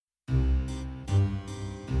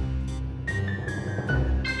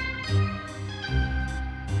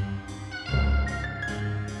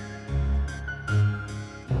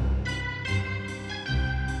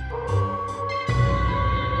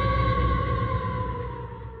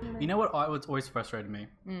You know what's always frustrated me?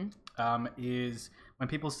 Is when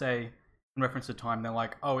people say, in reference to time, they're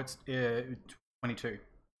like, oh, it's 22.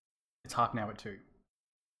 It's half an hour at 2.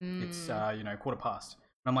 It's, quarter past.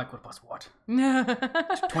 And I'm like, quarter past what?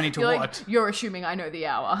 20 to You're what? Like, you're assuming I know the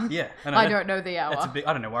hour. Yeah. I don't know the hour.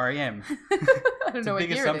 I don't know where I am. I don't know what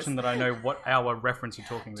It's a big assumption that I know what hour reference you're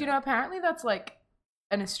talking about. Do you know, apparently that's like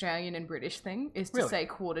an Australian and British thing, is to Really? say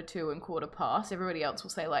quarter to and quarter past. Everybody else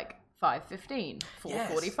will say like 5:15, 4:45.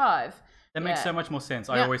 Yes. That makes so much more sense.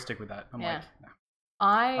 I always stick with that. I'm like, no.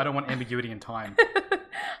 I don't want ambiguity in time.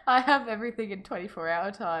 I have everything in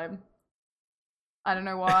 24-hour time. I don't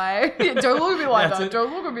know why. Don't look at me like that.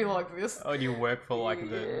 Don't look at me like this. Oh, you work for like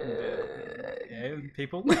the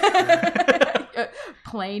people?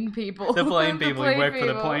 Plain people. The plain people. You work people.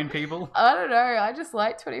 for the plain people? I don't know. I just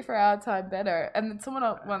like 24-hour time better. And then someone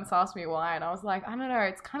once asked me why, and I was like, I don't know.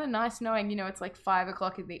 It's kind of nice knowing, it's like 5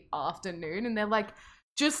 o'clock in the afternoon, and they're like,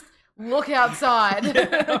 just look outside.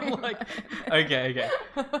 I'm like, okay.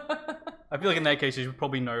 I feel like in that case, you should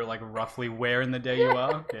probably know like roughly where in the day you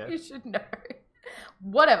are. Yeah. You should know.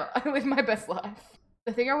 Whatever. I live my best life.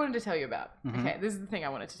 The thing I wanted to tell you about. Okay, this is the thing I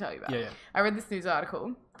wanted to tell you about. Yeah. I read this news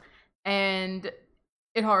article, and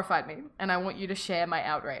it horrified me, and I want you to share my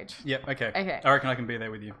outrage. Yep, okay. Okay. I reckon I can be there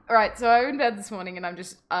with you. All right, so I was in bed this morning, and I'm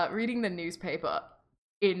just reading the newspaper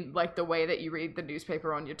in like the way that you read the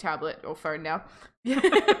newspaper on your tablet or phone now.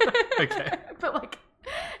 Okay. But like,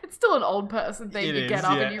 it's still an old person thing. You get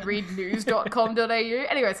up and you read news.com.au.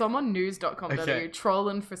 Anyway, so I'm on news.com.au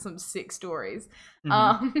trolling for some sick stories. And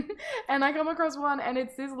I come across one, and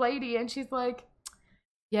it's this lady, and she's like,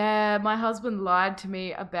 yeah, my husband lied to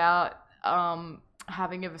me about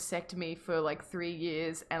having a vasectomy for like 3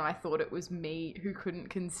 years, and I thought it was me who couldn't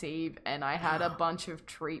conceive, and I had a bunch of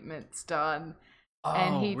treatments done.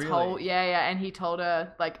 And he told and he told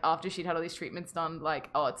her, like, after she'd had all these treatments done,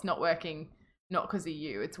 like, oh, it's not working, not because of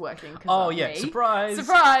you, it's working because of me. Surprise.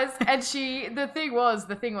 And the thing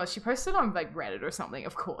was she posted on like Reddit or something,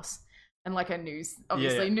 of course, and like a news,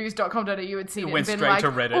 obviously news.com.au had seen it and been straight like,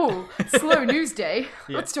 to Reddit. Oh, slow news day,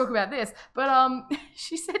 let's talk about this. But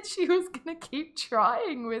she said she was gonna keep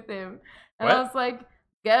trying with him, and What? I was like,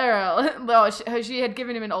 girl, no, she had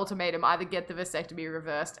given him an ultimatum: either get the vasectomy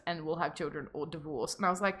reversed and we'll have children, or divorce. And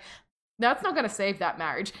I was like, that's not going to save that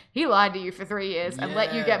marriage. He lied to you for 3 years and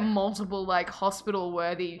let you get multiple like hospital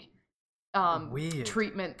worthy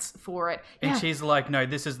treatments for it. And she's like, no,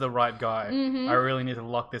 this is the right guy. I really need to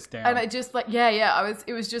lock this down. And I just like,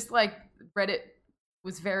 it was just like Reddit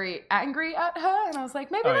was very angry at her, and I was like,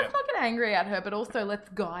 maybe let's not get angry at her, but also let's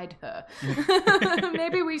guide her.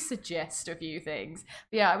 Maybe we suggest a few things.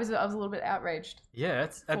 But yeah, I was a little bit outraged. Yeah,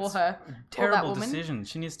 that's for her. terrible decision.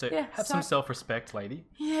 She needs to have some self-respect, lady.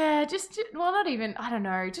 Yeah, not even, I don't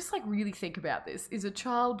know, just like really think about this. Is a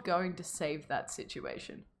child going to save that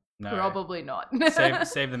situation? No. Probably not.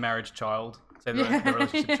 Save the marriage child. Save the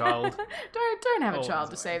relationship child. Don't have a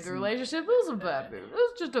child to save the relationship. It was a bad move. It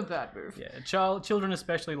was just a bad move. Yeah, children,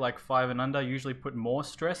 especially like 5 and under, usually put more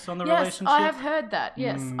stress on the yes, relationship. I have heard that.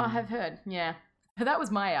 Yes, I have heard. Yeah. That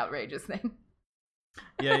was my outrageous thing.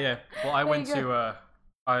 Yeah. Well,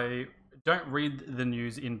 I don't read the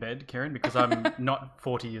news in bed, Karen, because I'm not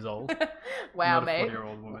 40 years old. Wow, I'm not mate. a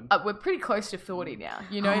 40-year-old woman. We're pretty close to 40 now.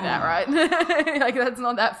 You know that, right? Like, that's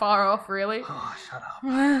not that far off, really. Oh, shut up.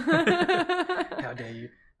 How dare you?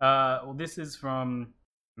 Well, this is from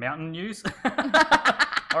Mountain News.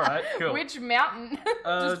 All right, cool. Which mountain?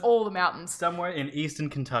 Just all the mountains. Somewhere in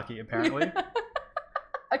eastern Kentucky, apparently.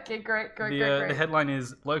 Okay, great. The headline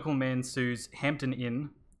is, Local Man Sues Hampton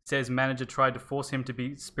Inn, says manager tried to force him to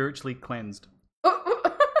be spiritually cleansed.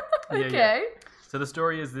 Okay. Yeah. So the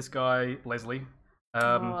story is this guy, Leslie.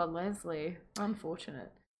 Leslie.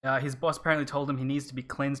 Unfortunate. His boss apparently told him he needs to be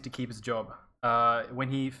cleansed to keep his job. When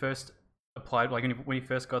he first applied, like when he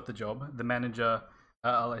first got the job, the manager,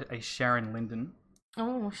 a Sharon Linden,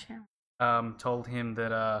 Sharon, told him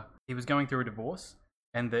that he was going through a divorce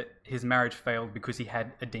and that his marriage failed because he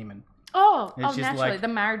had a demon. Naturally, like, the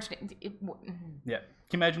marriage. Yeah.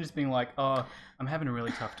 Can you imagine just being like, oh, I'm having a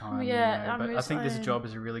really tough time, but I think this job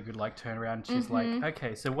is a really good like turnaround. She's like,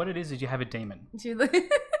 okay, so what it is you have a demon.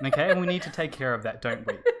 Okay, and we need to take care of that, don't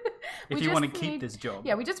we? If you want to keep this job.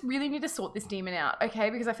 Yeah, we just really need to sort this demon out, okay?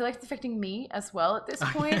 Because I feel like it's affecting me as well at this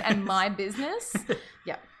point and my business.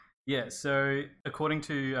 Yeah. Yeah, so according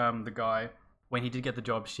to the guy, when he did get the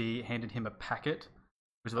job, she handed him a packet.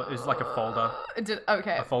 It was like a folder.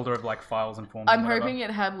 A folder of like files and forms. I'm hoping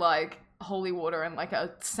it had like holy water and like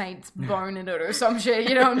a saint's bone in it or some shit,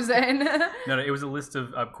 you know what I'm saying? No, it was a list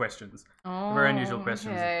of questions. Very unusual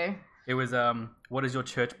questions. Okay. It was, what is your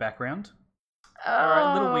church background? Alright,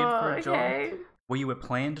 a little weird for a okay. job. Were you a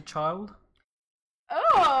planned child?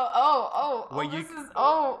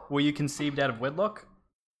 Were you conceived out of wedlock?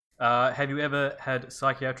 Have you ever had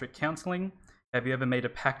psychiatric counseling? Have you ever made a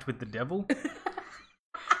pact with the devil?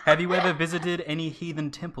 Have you ever visited any heathen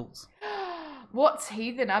temples? What's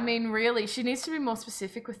heathen? I mean, really, she needs to be more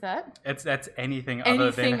specific with that. That's anything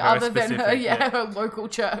other than her local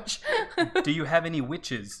church. Do you have any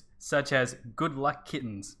witches, such as good luck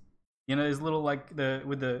kittens? You know, those little with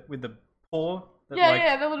the paw.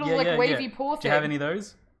 That, the little wavy paw thing. Do you have any of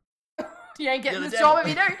those? You ain't getting this job if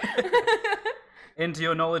you do. And to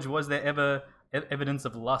your knowledge, was there ever evidence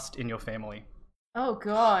of lust in your family? Oh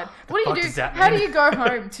God! What do you do? How do you go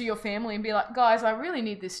home to your family and be like, guys, I really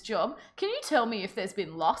need this job. Can you tell me if there's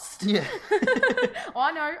been lust? Yeah.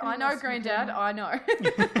 I know, Granddad, I know.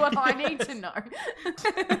 But I need to know.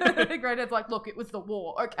 Granddad's like, look, it was the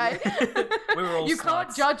war, okay? We were all You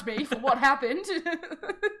can't judge me for what happened.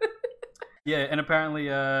 Yeah, and apparently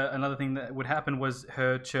another thing that would happen was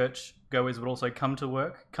her church goers would also come to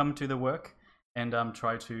the work, and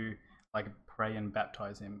try to pray and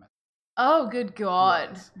baptize him. Oh, good God!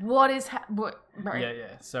 Yes. What is right.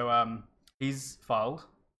 Yeah. So he's filed.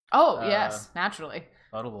 Oh yes, naturally.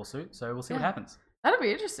 Filed a lawsuit. So we'll see what happens. That'll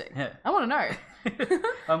be interesting. Yeah, I want to know.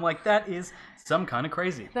 I'm like, that is some kind of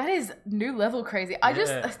crazy. That is new level crazy. I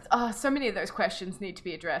just so many of those questions need to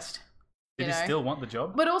be addressed. Did you still want the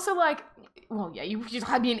job? But also, I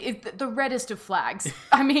mean, it's the reddest of flags.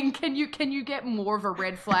 I mean, can you get more of a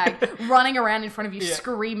red flag running around in front of you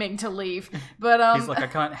screaming to leave? But he's like, I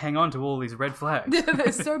can't hang on to all these red flags.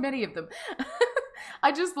 There's so many of them.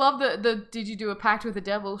 I just love the did you do a pact with the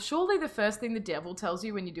devil? Surely the first thing the devil tells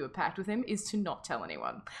you when you do a pact with him is to not tell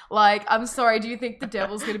anyone. Like, I'm sorry, do you think the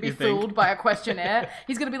devil's going to be fooled by a questionnaire?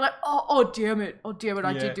 He's going to be like, oh damn it,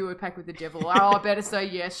 I did do a pact with the devil. Oh, I better say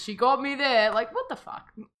yes, she got me there. Like, what the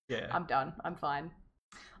fuck? Yeah. I'm done. I'm fine.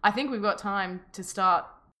 I think we've got time to start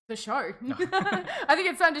the show. I think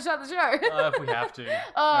it's time to shut the show. If we have to.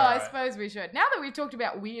 I suppose we should. Now that we've talked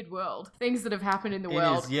about Weird World, things that have happened in the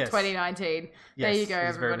world, 2019. There you go,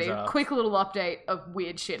 everybody. Quick little update of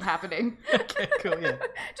weird shit happening. Okay, cool, yeah.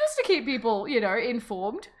 Just to keep people,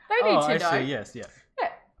 informed. They need to know. I see, yes, yeah.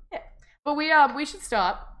 Yeah. But we should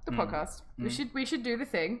start the podcast. We should do the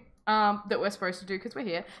thing that we're supposed to do because we're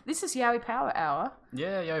here. This is Yowie Power Hour.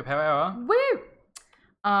 Yeah, Yowie Power Hour. Woo!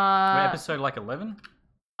 We're episode 11?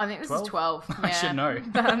 I think this is 12. Yeah. I should know.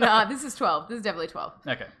 No, this is 12. This is definitely 12.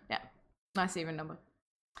 Okay. Yeah. Nice even number.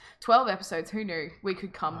 12 episodes. Who knew we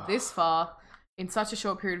could come this far in such a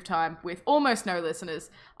short period of time with almost no listeners?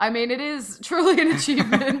 I mean, it is truly an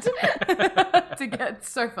achievement to get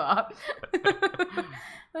so far.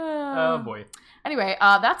 Oh, boy. Anyway,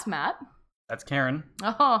 that's Matt. That's Karen.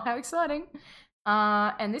 Oh, how exciting.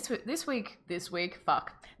 And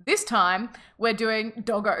this time we're doing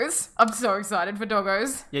doggos. I'm so excited for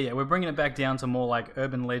doggos. Yeah, we're bringing it back down to more like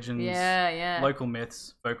urban legends, local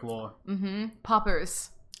myths, folklore. Mm-hmm. Puppers.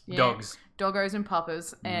 Yeah. Dogs. Doggos and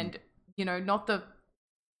puppers. And, not the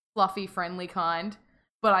fluffy, friendly kind,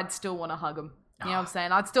 but I'd still want to hug them. You know what I'm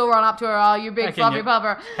saying? I'd still run up to her, oh, you big fluffy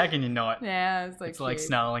pupper. How can you not? Yeah, it's It's like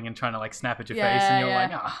snarling and trying to snap at your face, and you're like,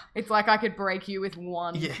 ah. It's like I could break you with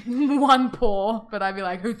one paw, but I'd be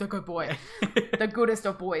like, who's the good boy? The goodest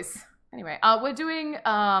of boys. Anyway, we're doing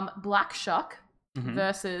Black Shuck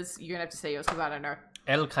versus, you're going to have to say yours because I don't know.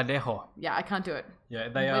 El Cadejo. Yeah, I can't do it. Yeah,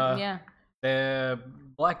 they are. They're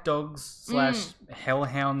black dogs /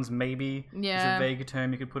 hellhounds, maybe. Yeah. Is a vague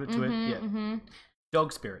term you could put it to it. Yeah. Mm-hmm.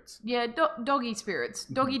 Dog spirits. Yeah, doggy spirits.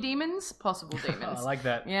 Doggy demons? Possible demons. I like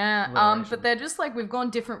that. Yeah, but they're just we've gone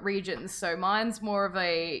different regions. So mine's more of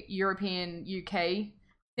a European, UK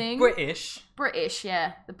thing. British,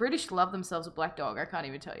 yeah. The British love themselves a black dog, I can't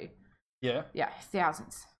even tell you. Yeah? Yeah,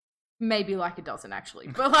 thousands. Maybe like a dozen, actually.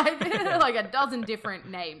 But like a dozen different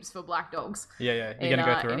names for black dogs. Yeah. You're going to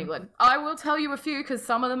go through in England. I will tell you a few because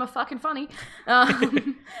some of them are fucking funny. But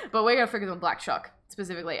we're going to focus on Black Shuck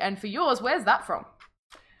specifically. And for yours, where's that from?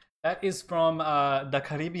 That is from the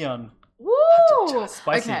Caribbean. Woo!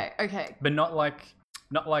 Spicy. Okay. But not like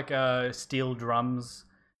steel drums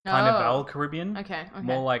Carnival Caribbean. Okay.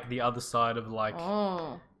 More like the other side of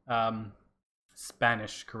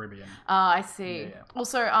Spanish Caribbean. I see. Yeah.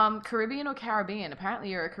 Also, Caribbean or Caribbean? Apparently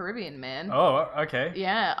you're a Caribbean man. Oh, okay.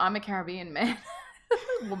 Yeah, I'm a Caribbean man.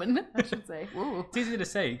 Woman, I should say. Ooh. It's easy to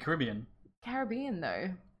say, Caribbean. Caribbean,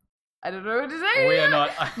 though. I don't know what to say. We are not.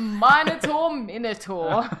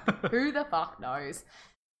 Minotaur. Who the fuck knows?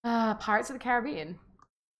 Pirates of the Caribbean.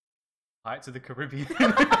 Pirates of the Caribbean.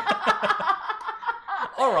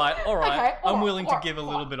 All right. Okay, I'm willing to give a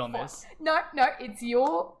little bit on this. No, it's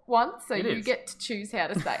your one, so It you is. get to choose how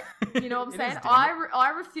to say it. You know what I'm It saying? is, damn I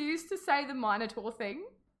refuse to say the Minotaur thing.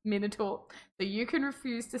 Minotaur. So you can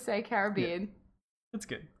refuse to say Caribbean. That's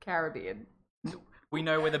good. Caribbean. We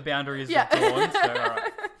know where the boundary is Yeah. drawn, so all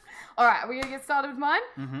right. All right, we're going to get started with mine?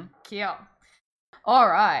 Mm-hmm. Kia. All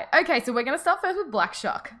right. Okay, so we're going to start first with Black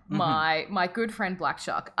Shuck, Mm-hmm. my good friend Black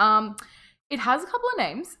Shuck. It has a couple of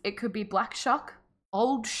names. It could be Black Shuck,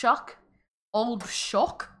 Old Shuck, Old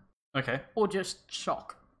Shock, Okay. or just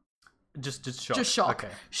Shock. Just shock. Just Shock.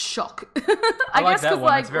 Okay. Shock. I like guess that 'cause,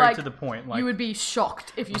 one. It's very to the point. Like, you would be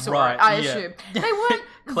shocked if you saw Right, it, I yeah. assume. They weren't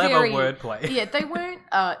Clever very, wordplay. Yeah, they weren't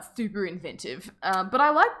super inventive. But I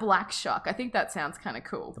like Black Shuck. I think that sounds kind of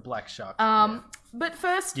cool. the black shark. But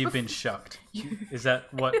first... You've been shucked. Is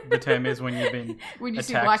that what the term is when you've been when you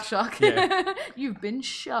see attacked? Black Shuck, Yeah. you've been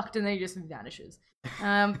shucked, and then he just vanishes.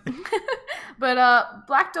 But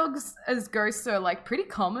black dogs as ghosts are like pretty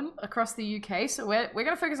common across the UK. So we're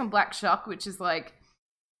gonna focus on Black Shuck, which is like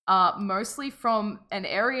mostly from an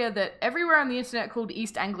area that everywhere on the internet called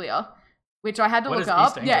East Anglia, which I had to What look is up.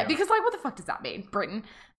 East Anglia? Yeah, because like what the fuck does that mean? Britain.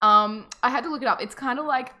 I had to look it up. It's kind of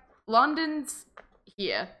like London's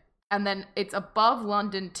here, and then it's above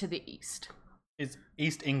London to the east. It's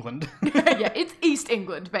East England. Yeah, it's East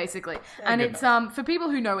England, basically. And good it's, enough. for people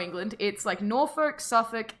who know England, it's like Norfolk,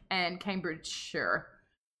 Suffolk, and Cambridgeshire.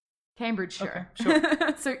 Okay,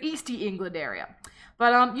 sure. So Easty England area.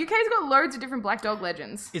 But UK's got loads of different black dog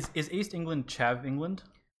legends. Is East England Chav England?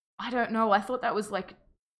 I don't know. I thought that was like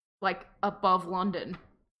above London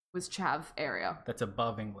was Chav area. That's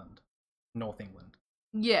above England. North England.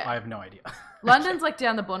 Yeah. I have no idea. London's like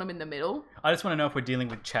down the bottom in the middle. I just want to know if we're dealing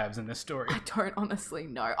with chavs in this story. I don't honestly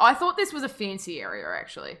know. I thought this was a fancy area,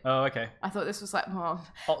 actually. Oh, okay. I thought this was like, Oh,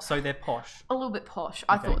 so they're posh. a little bit posh.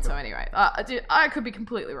 I Okay, thought so cool. anyway. I could be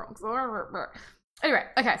completely wrong. Anyway,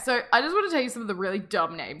 okay, so I just want to tell you some of the really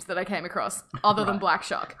dumb names that I came across other than Right. Black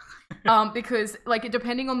Shark. Because, like,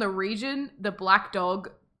 depending on the region, the black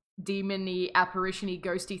dog, demon-y, apparition-y,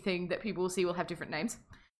 ghosty thing that people will see will have different names.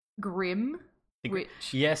 Grim, which...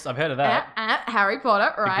 Yes, I've heard of that. Harry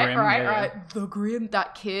Potter, right, Grim, right, yeah, right. The Grim,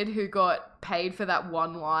 that kid who got paid for that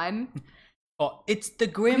one line. Oh, it's the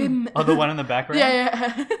Grim. Oh, the one in the background?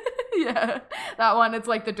 Yeah. Yeah, that one, it's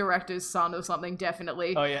like the director's son or something,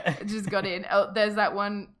 definitely. Oh, yeah. Just got in. Oh, there's that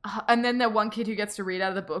one. And then that one kid who gets to read out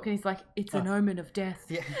of the book and he's like, it's an omen of death.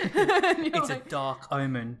 Yeah. And you're It's like, a dark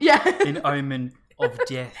omen. yeah. An omen of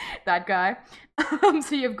death. That guy.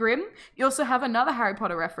 So you have Grim. You also have another Harry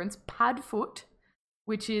Potter reference, Padfoot,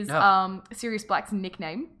 which is Sirius Black's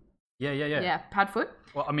nickname. Yeah. Yeah, Padfoot.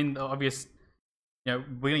 Well, I mean, the obvious... You know,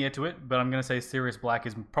 we're going to get to it, but I'm going to say Sirius Black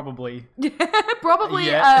is probably... Probably,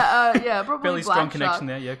 Yeah. probably fairly Black strong Shark. connection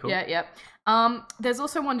there. Yeah, cool. Yeah. There's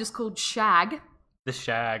also one just called Shag. The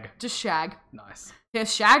Shag. Just Shag. Nice. Yeah,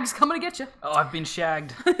 Shag's coming to get you. Oh, I've been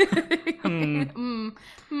shagged.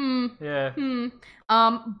 Yeah.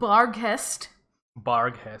 Barghest.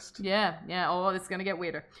 Barghest. Yeah. Oh, it's gonna get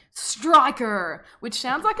weirder. Striker, which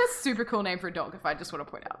sounds like a super cool name for a dog. If I just want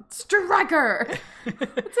to point out, Striker. It sounds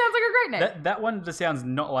like a great name. That one just sounds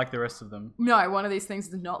not like the rest of them. No, one of these things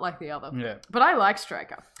is not like the other. Yeah. But I like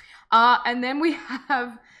Striker. And then we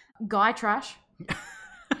have Guy Trash.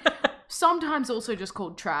 Sometimes also just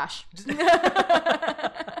called Trash.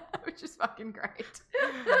 Which is fucking great.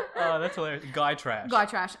 Oh, that's hilarious. Guy Trash. Guy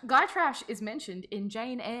Trash. Guy Trash is mentioned in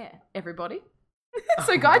Jane Eyre, everybody.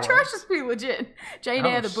 So Oh, Guy what? Trash is pretty legit. Jane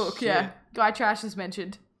Eyre, the book, shit. yeah. Guy Trash is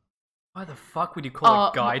mentioned. Why the fuck would you call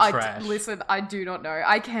it Guy Trash? Listen, I do not know.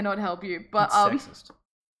 I cannot help you. But That's sexist.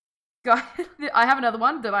 Guy, I have another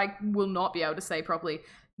one that I will not be able to say properly.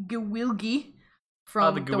 Gewilgi.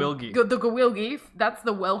 From the Gewilgi. The Gewilgi. That's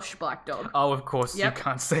the Welsh black dog. Oh, of course. Yep. You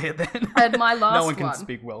can't say it then. And my last No one can one.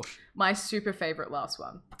 speak Welsh. My super favorite last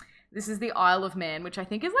one. This is the Isle of Man, which I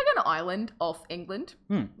think is like an island off England.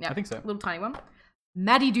 I think so. Little tiny one.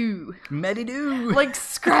 Maddie Doo. Maddie Doo. Like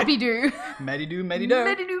Scrappy Doo. Maddie Doo, Maddie Doo.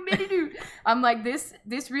 Maddie Doo. I'm like, this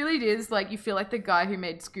really is like, you feel like the guy who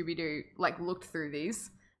made Scooby-Doo like looked through these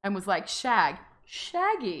and was like,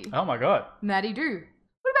 Shaggy. Oh my god. Maddie Doo.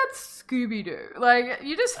 What about Scooby-Doo? Like,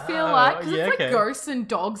 you just feel Oh, like, because yeah, it's like okay. ghosts and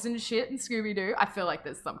dogs and shit in Scooby-Doo. I feel like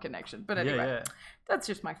there's some connection. But anyway, Yeah. that's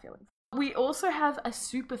just my feelings. We also have a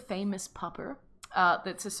super famous pupper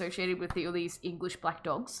that's associated with all these English black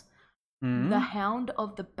dogs. The Hound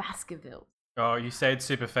of the Baskervilles. Oh, you say it's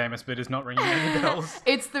super famous, but it's not ringing any bells.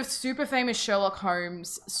 It's the super famous Sherlock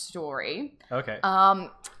Holmes story. Okay.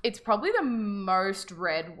 It's probably the most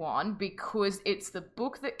read one because it's the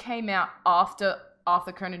book that came out after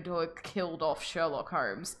Arthur Conan Doyle killed off Sherlock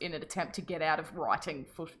Holmes in an attempt to get out of writing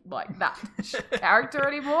for like that character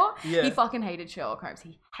anymore. Yeah. He fucking hated Sherlock Holmes.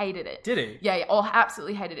 He hated it. Did he? Yeah, oh,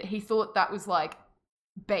 absolutely hated it. He thought that was like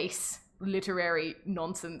base literary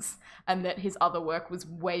nonsense and that his other work was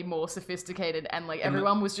way more sophisticated and like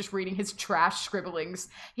everyone was just reading his trash scribblings.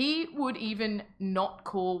 He would even not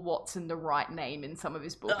call Watson the right name in some of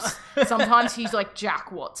his books. Sometimes he's like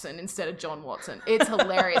Jack Watson instead of John Watson. It's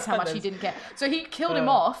hilarious how much he didn't care. So he killed him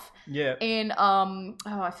off in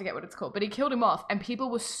I forget what it's called, but he killed him off and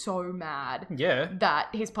people were so mad that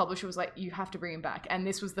his publisher was like, you have to bring him back. And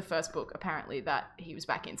this was the first book apparently that he was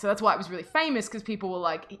back in. So that's why it was really famous, because people were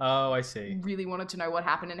like, oh, I see. Really wanted to know what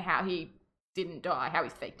happened and how he didn't die, how he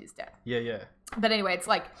faked his death. Yeah. But anyway,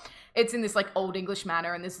 it's in this like old English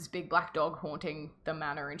manor and there's this big black dog haunting the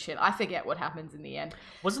manor and shit. I forget what happens in the end.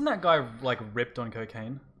 Wasn't that guy like ripped on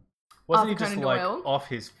cocaine? Wasn't he just like off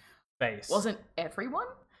his face? Wasn't everyone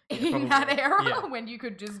in that era when you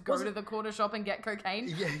could just go to the corner shop and get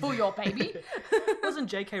cocaine for your baby? Wasn't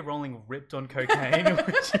J.K. Rowling ripped on cocaine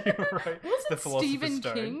when she wrote The Philosopher's Stephen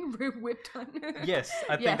Stone? King whipped on? Yes,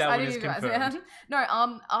 I think that one is confirmed. No,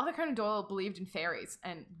 Arthur Conan Doyle believed in fairies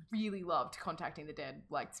and really loved contacting the dead,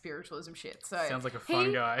 like spiritualism shit. So sounds like a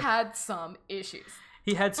fun guy. He had some issues.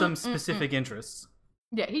 He had some specific interests.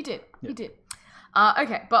 Yeah, he did. Yeah. He did.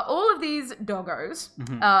 Okay, but all of these doggos,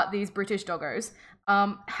 these British doggos,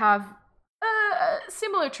 have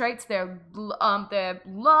similar traits. They're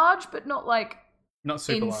large, but not like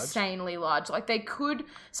super insanely large. Like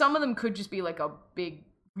some of them could just be like a big,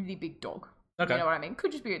 really big dog. Okay. You know what I mean?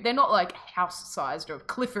 Could just be. They're not like house-sized or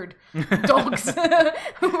Clifford dogs.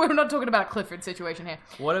 We're not talking about a Clifford situation here.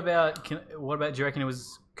 What about? Do you reckon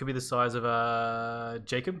could be the size of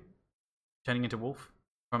Jacob turning into wolf?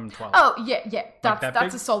 From 12. Oh, yeah.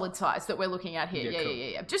 That's a solid size that we're looking at here.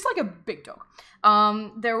 Yeah. Just like a big dog.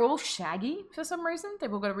 They're all shaggy for some reason.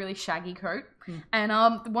 They've all got a really shaggy coat. And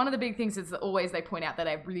one of the big things is that always they point out that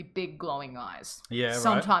they have really big glowing eyes. Yeah,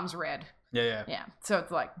 sometimes red. Yeah. Yeah. So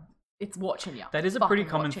it's like, it's watching you. That is a pretty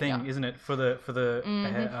common thing, isn't it? For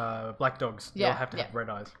the black dogs. They'll have to have red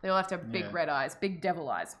eyes. They'll have to have big red eyes, big devil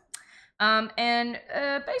eyes.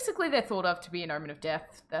 Basically they're thought of to be an omen of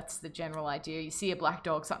death. That's the general idea. You see a black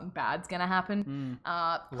dog, something bad's gonna happen.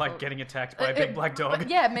 Like getting attacked by a big black dog.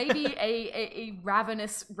 Yeah, maybe a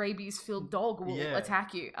ravenous, rabies-filled dog will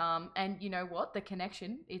attack you. And you know what? The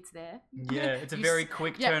connection, it's there. Yeah, it's a very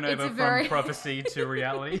quick turnover from prophecy to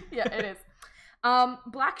reality. Yeah, it is.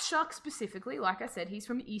 Black Shuck specifically, like I said, he's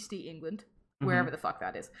from East England, wherever the fuck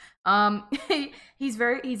that is. He's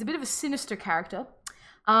a bit of a sinister character.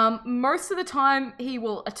 Most of the time he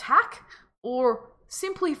will attack or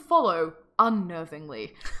simply follow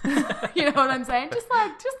unnervingly. You know what I'm saying? Just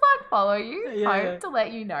like follow you, to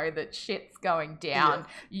let you know that shit's going down.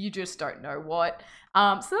 You just don't know what.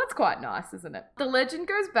 So that's quite nice, isn't it? The legend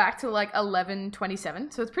goes back to like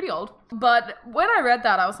 1127, so it's pretty old. But when I read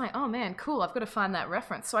that, I was like, oh man, cool, I've got to find that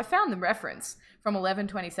reference. So I found the reference from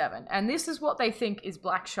 1127, and this is what they think is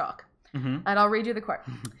Black Shuck. And I'll read you the quote.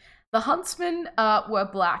 The huntsmen were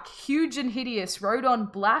black, huge and hideous, rode on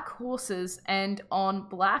black horses and on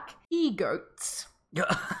black he-goats.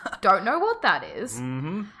 Don't know what that is.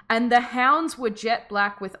 And the hounds were jet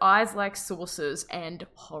black with eyes like saucers and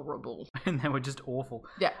horrible. And they were just awful.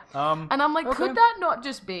 Yeah. And I'm like, could that not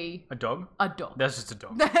just be... A dog? A dog. That's just a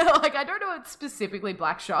dog. Like, I don't know it's specifically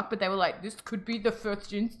Black Shuck, but they were like, this could be the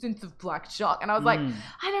first instance of Black Shuck. And I was like,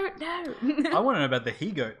 I don't know. I want to know about the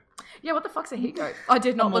he-goat. Yeah, what the fuck's a he-goat? I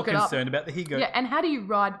did not look it up. I'm more concerned about the he-goat. Yeah, and how do you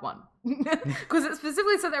ride one? Because it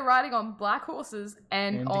specifically said they're riding on black horses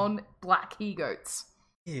and on black he-goats.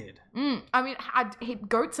 Weird. I mean,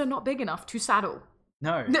 goats are not big enough to saddle.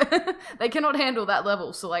 No. They cannot handle that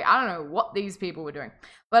level. So, like, I don't know what these people were doing.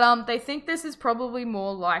 But they think this is probably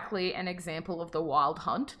more likely an example of the Wild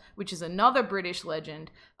Hunt, which is another British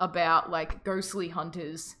legend about, like, ghostly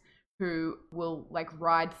hunters who will like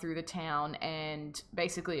ride through the town and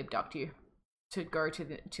basically abduct you to go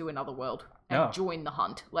to another world and join the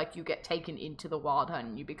hunt. Like you get taken into the wild hunt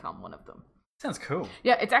and you become one of them. Sounds cool.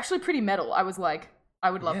 Yeah, it's actually pretty metal. I was like, I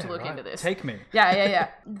would love to look into this. Take me. Yeah.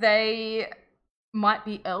 They might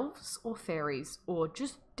be elves or fairies or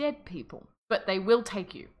just dead people, but they will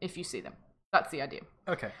take you if you see them. That's the idea.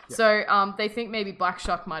 Okay. Yeah. So they think maybe Black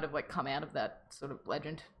Shuck might have like come out of that sort of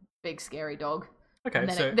legend. Big scary dog. Okay,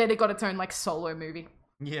 and then it got its own like solo movie.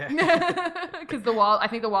 Yeah. Because I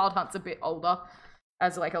think the Wild Hunt's a bit older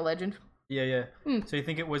as like a legend. Yeah. So you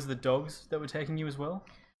think it was the dogs that were taking you as well?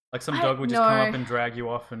 Like some dog would just come up and drag you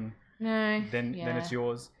off and then it's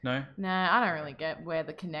yours? No? No, I don't really get where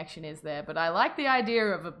the connection is there, but I like the idea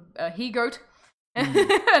of a he-goat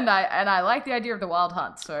and I like the idea of the Wild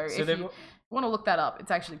Hunt. So if you want to look that up,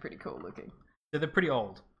 it's actually pretty cool looking. So they're pretty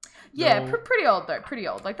old. Yeah, pretty old though. Pretty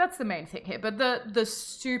old. Like that's the main thing here. But the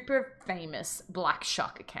super famous Black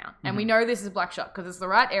Shuck account, and we know this is Black Shuck because it's the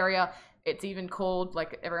right area. It's even called,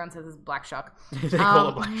 like everyone says, it's Black Shuck. They call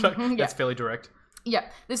it Black Shuck. That's fairly direct. Yeah,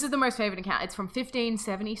 this is the most favorite account. It's from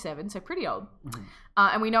 1577, so pretty old.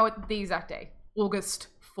 And we know it the exact day, August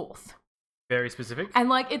 4th. Very specific. And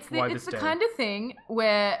like it's the kind of thing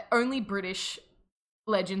where only British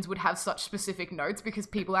legends would have such specific notes because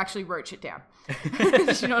people actually wrote shit down. You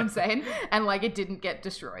know what I'm saying? And like it didn't get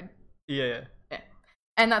destroyed. Yeah.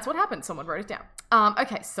 And that's what happened. Someone wrote it down.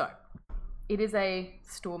 Okay, so it is a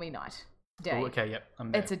stormy night. Day. Oh, okay, yep.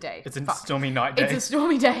 It's a day. It's a stormy night day. It's a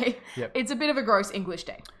stormy day. Yep. It's a bit of a gross English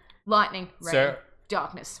day. Lightning, rain,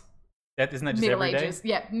 darkness. Isn't that just Middle every Ages. Day?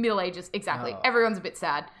 Yeah, Middle Ages, exactly. Everyone's a bit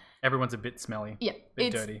sad. Everyone's a bit smelly. Yeah.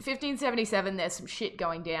 Bit dirty. 1577, there's some shit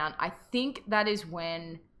going down. I think that is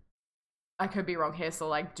when, I could be wrong here, so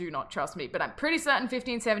like do not trust me, but I'm pretty certain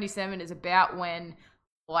 1577 is about when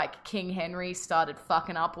like King Henry started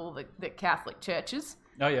fucking up all the Catholic churches.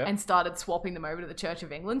 Oh, yeah. And started swapping them over to the Church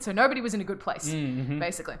of England. So nobody was in a good place,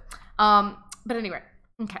 basically. But anyway,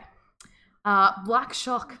 okay. Black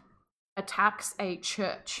Shuck attacks a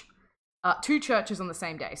church. 2 churches on the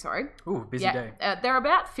same day, sorry. Ooh, busy day. They're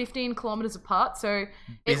about 15 kilometers apart, so...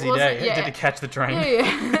 Busy day. Yeah. Did to catch the train.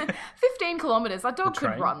 Yeah. 15 kilometers. That dog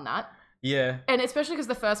could run that. Yeah. And especially because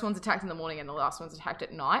the first one's attacked in the morning and the last one's attacked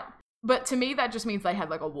at night. But to me, that just means they had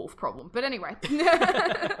like a wolf problem. But anyway,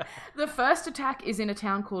 the first attack is in a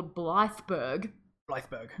town called Blythburgh.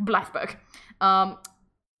 Blythburgh.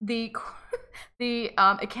 The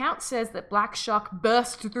account says that Black Shuck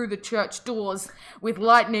burst through the church doors with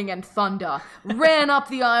lightning and thunder, ran up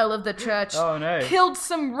the aisle of the church, killed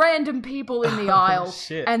some random people in the aisle,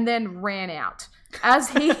 and then ran out. As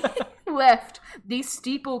he left, the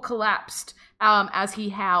steeple collapsed as he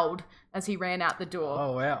howled. As he ran out the door.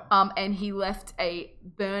 Oh, wow. And he left a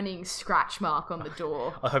burning scratch mark on the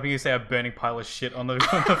door. I'm hoping you say a burning pile of shit on the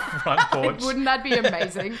front porch. Wouldn't that be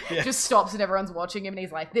amazing? Yeah. Just stops and everyone's watching him and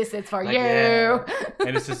he's like, this is for you. Yeah.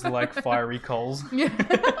 And it's just like fiery coals. Yeah.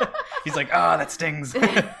 He's like, that stings.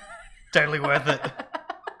 Totally worth it.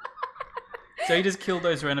 So he just killed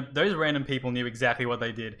those random people, knew exactly what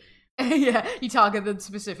they did. Yeah, he targeted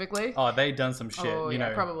specifically. Oh, they done some shit, you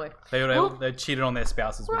know. Probably. They cheated on their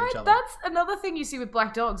spouses with each other. That's another thing you see with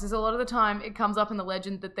black dogs, is a lot of the time it comes up in the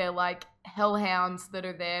legend that they're like hellhounds that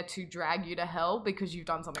are there to drag you to hell because you've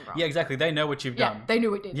done something wrong. Yeah, exactly. They know what you've done. They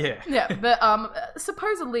knew it did. Yeah. Yeah, but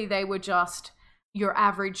supposedly they were just your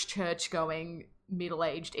average church-going,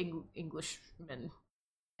 middle-aged Englishmen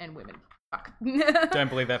and women. Fuck. Don't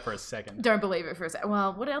believe that for a second. Don't believe it for a second.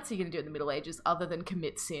 Well, what else are you going to do in the Middle Ages other than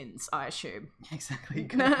commit sins, I assume? Exactly.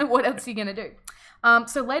 What else are you going to do?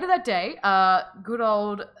 So later that day, good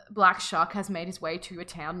old Black Shuck has made his way to a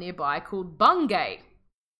town nearby called Bungay.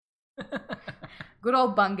 Good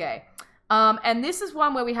old Bungay. And this is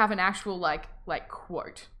one where we have an actual, like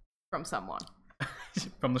quote from someone.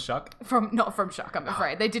 From the Shuck? Not from Shuck, I'm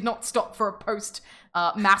afraid. They did not stop for a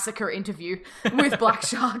post-massacre interview with Black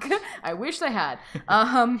Shuck. I wish they had.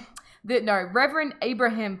 Reverend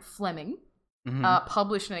Abraham Fleming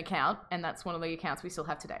published an account, and that's one of the accounts we still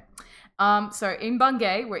have today. So in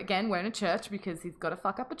Bungay, we're in a church because he's got to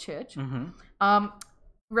fuck up a church.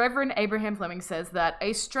 Reverend Abraham Fleming says that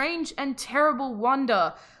a strange and terrible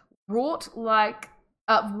wonder wrought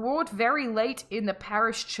very late in the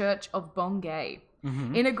parish church of Bungay.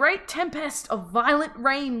 In a great tempest of violent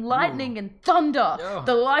rain, lightning, and thunder,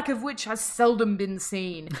 the like of which has seldom been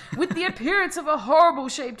seen, with the appearance of a horrible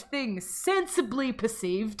shaped thing, sensibly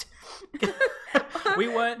perceived. we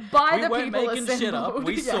weren't making shit up.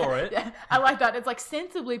 We saw it. Yeah. I like that. It's like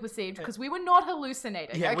sensibly perceived because we were not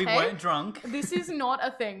hallucinating. Yeah, okay? We weren't drunk. This is not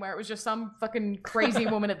a thing where it was just some fucking crazy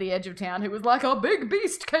woman at the edge of town who was like, a big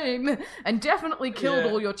beast came and definitely killed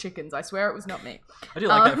all your chickens. I swear it was not me. I do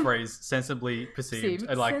like that phrase, sensibly perceived.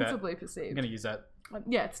 I like sensibly that. perceived. I'm going to use that.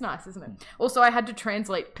 Yeah, it's nice, isn't it? Also, I had to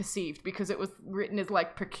translate perceived because it was written as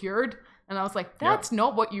like procured. And I was like, that's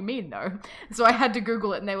not what you mean, though. So I had to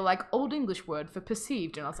Google it, and they were like, Old English word for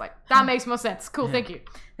perceived. And I was like, that makes more sense. Cool, thank you.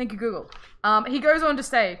 Thank you, Google. He goes on to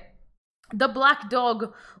say, the black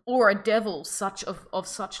dog or a devil of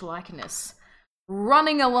such likeness,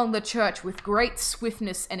 running along the church with great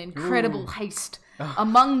swiftness and incredible haste,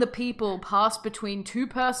 among the people passed between 2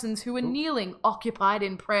 persons who were kneeling, occupied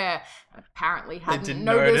in prayer. Apparently hadn't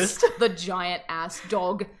noticed the giant-ass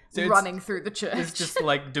dog running through the church. It's just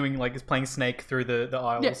like it's playing Snake through the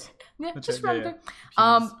aisles. Yeah, just running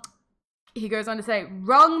through. he goes on to say,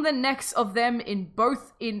 wrung the necks of them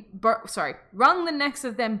both in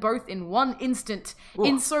one instant, Ooh.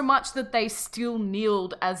 insomuch that they still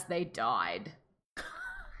kneeled as they died.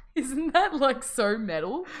 Isn't that like so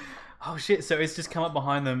metal? Oh shit! So it's just come up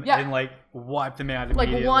behind them and like wiped them out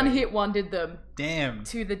immediately. Like one hit wonded them. Damn.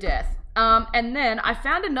 To the death. And then I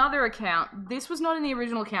found another account. This was not in the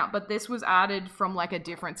original account, but this was added from like a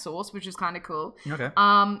different source, which is kind of cool. Okay.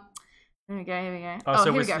 Here we go. Oh,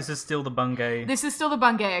 so this is still the Bungay. This is still the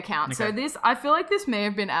Bungay account. Okay. So I feel like this may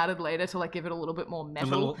have been added later to like give it a little bit more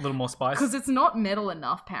metal. A little more spice. Because it's not metal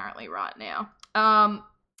enough apparently right now.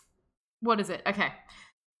 What is it? Okay.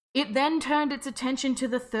 It then turned its attention to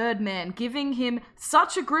the third man, giving him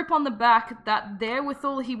such a grip on the back that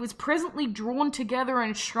therewithal he was presently drawn together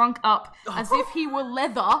and shrunk up, as if he were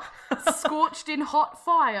leather, scorched in hot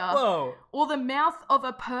fire, Whoa. or the mouth of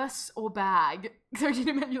a purse or bag. So you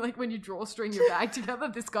imagine like when you drawstring your bag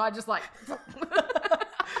together, this guy just like...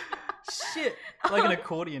 Shit. Like an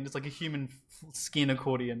accordion, just like a human skin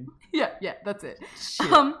accordion. Yeah, that's it.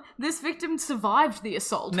 Shit. This victim survived the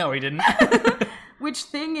assault. No, he didn't. Which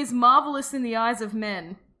thing is marvelous in the eyes of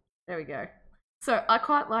men. There we go. So I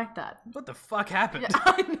quite like that. What the fuck happened? Yeah,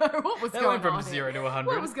 I know what was that going went from on 0 here. to 100.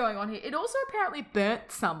 What was going on here? It also apparently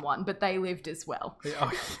burnt someone, but they lived as well.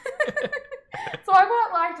 Oh. So I quite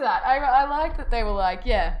liked that. I liked that they were like,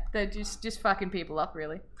 yeah, they're just fucking people up,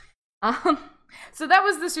 really. So that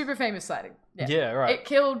was the super famous sighting. Yeah, right. It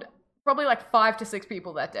killed probably like 5 to 6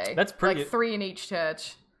 people that day. That's pretty. Like 3 in each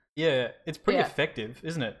church. Yeah, it's pretty effective,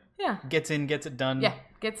 isn't it? Yeah. Gets in, gets it done. Yeah,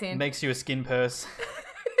 gets in. Makes you a skin purse.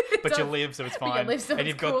 But you live, so it's fine. And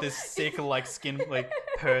you've got this sick, like, skin, like,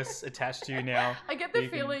 purse attached to you now. I get the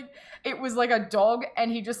feeling it was like a dog,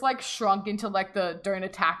 and he just, like, shrunk into, like, the don't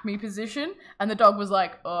attack me position, and the dog was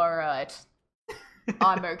like, alright,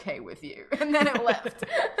 I'm okay with you. And then it left.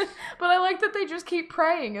 But I like that they just keep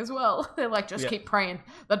praying as well. They're like, just keep praying.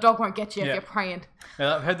 The dog won't get you if you're praying.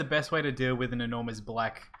 I've heard the best way to deal with an enormous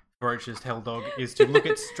black ferocious hell dog is to look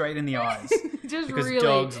it straight in the eyes. Just because really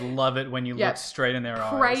dogs love it when you look straight in their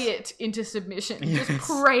eyes. Pray it into submission. Yes. Just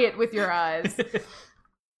pray it with your eyes.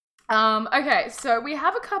 Okay, so we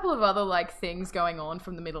have a couple of other like things going on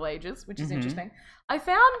from the Middle Ages, which is interesting. I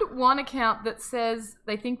found one account that says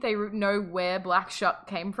they think they know where Black Shuck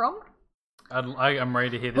came from. I'm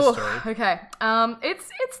ready to hear this story. Okay,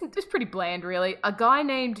 it's pretty bland, really. A guy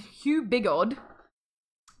named Hugh Bigod.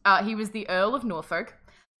 He was the Earl of Norfolk.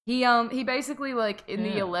 He basically, like, in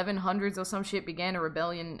the 1100s or some shit, began a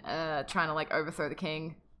rebellion trying to, like, overthrow the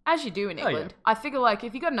king. As you do in England. I figure, like,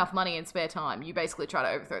 if you got enough money and spare time, you basically try to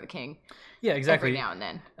overthrow the king. Yeah, exactly. Every now and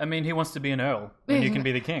then. I mean, he wants to be an earl, and you can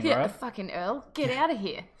be the king, yeah, right? The fucking earl. Get out of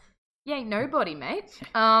here. You ain't nobody, mate.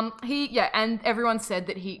 And everyone said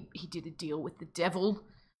that he did a deal with the devil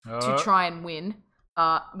to try and win,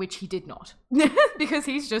 which he did not. Because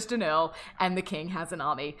he's just an earl, and the king has an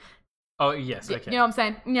army. Oh, yes, okay. You know what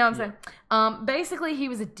I'm saying? Basically, he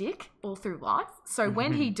was a dick all through life. So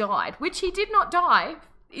when he died, which he did not die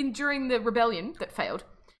during the rebellion that failed,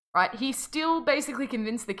 right? He still basically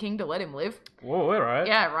convinced the king to let him live. Whoa, all right.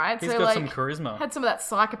 Yeah, right? He's got some charisma. Had some of that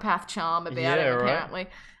psychopath charm about him, apparently.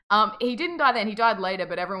 Right. He didn't die then. He died later,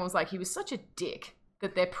 but everyone was like, he was such a dick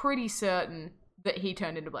that they're pretty certain that he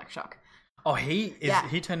turned into Black Shuck. Oh, he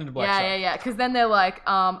turned into Black Shuck? Yeah. Because then they're like,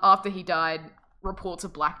 after he died, reports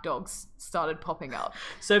of black dogs started popping up.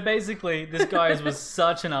 So basically, this guy was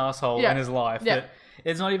such an asshole in his life that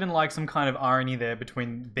it's not even like some kind of irony there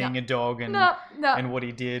between being a dog and and what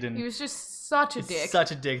he did. And he was just such a dick. Such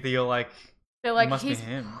a dick that you're like, they're like, must he's be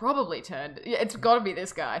him. Probably turned. It's got to be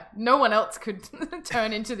this guy. No one else could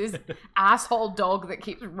turn into this asshole dog that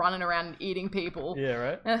keeps running around and eating people.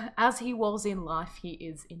 Yeah, right. As he was in life, he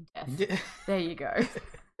is in death. There you go.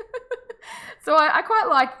 So I quite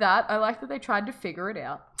like that. I like that they tried to figure it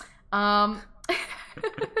out.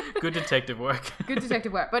 Good detective work. Good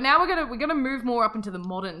detective work. But now we're gonna move more up into the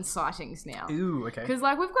modern sightings now. Ooh, okay. Because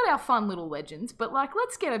like we've got our fun little legends, but like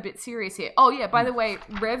let's get a bit serious here. Oh yeah, by the way,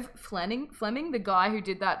 Rev Fleming, the guy who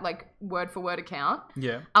did that like word for word account.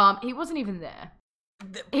 Yeah. He wasn't even there.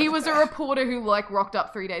 He was a reporter who like rocked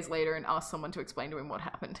up 3 days later and asked someone to explain to him what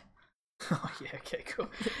happened. Oh yeah, okay, cool.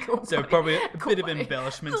 So probably a bit of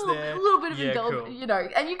embellishments there. A little bit of embellishment, cool. You know,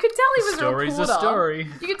 and you could tell he was a reporter. Story's a story.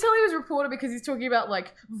 You could tell he was a reporter because he's talking about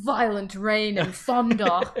like violent rain and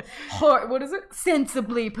thunder. What is it?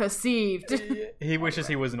 Sensibly perceived. He wishes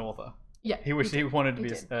he was an author. Yeah, he wanted to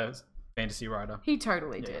be a fantasy writer. He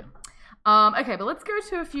totally did. Okay, but let's go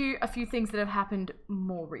to a few things that have happened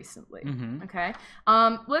more recently. Mm-hmm. Okay,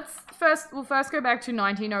 we'll first go back to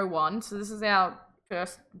 1901. So this is our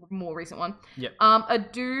first more recent one. Yep. A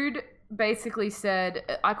dude basically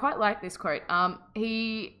said, I quite like this quote.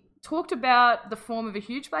 He talked about the form of a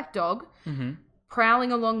huge black dog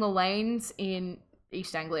prowling along the lanes in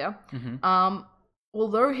East Anglia.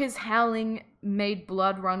 Although his howling made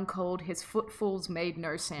blood run cold, his footfalls made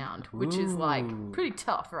no sound, which is like pretty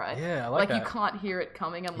tough, right? Yeah, I like that. You can't hear it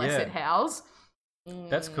coming unless it howls.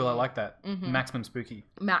 That's cool. I like that. Maximum spooky.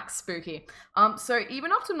 Max spooky. So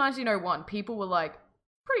even up to 1901, people were like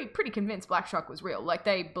pretty convinced Black Shuck was real. Like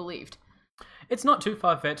they believed. It's not too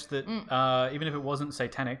far-fetched that even if it wasn't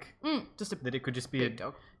satanic, that it could just be big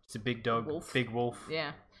dog. Just a big dog, big wolf.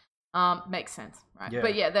 Yeah. Makes sense, right? Yeah.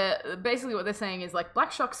 But yeah, basically what they're saying is like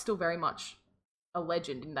Black Shuck's still very much a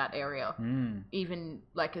legend in that area, even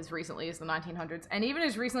like as recently as the 1900s, and even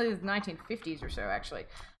as recently as the 1950s or so, actually.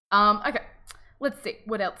 Okay, let's see.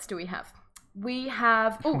 What else do we have? We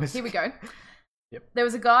have. Oh, here we go. Yep. There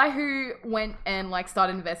was a guy who went and like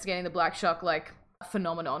started investigating the Black Shuck like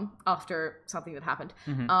phenomenon after something that happened.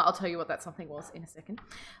 I'll tell you what that something was in a second,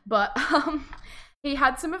 but he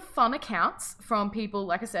had some fun accounts from people,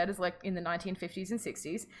 like I said, is like in the 1950s and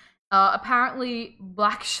 60s. Apparently,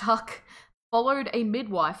 Black Shuck followed a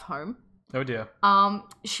midwife home. Oh dear.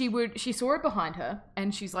 She saw it behind her,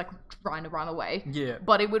 and she's like trying to run away. Yeah.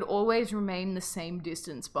 But it would always remain the same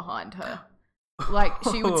distance behind her. Like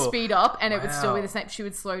she would speed up, and it would still be the same. She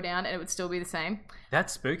would slow down, and it would still be the same.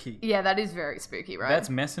 That's spooky. Yeah, that is very spooky, right? That's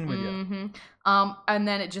messing with you. And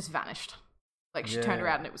then it just vanished. Like she turned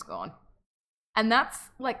around and it was gone. And that's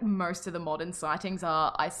like most of the modern sightings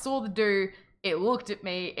are. I saw the do. It looked at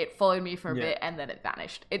me. It followed me for a bit, and then it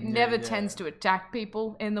vanished. It never tends to attack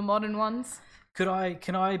people in the modern ones. Can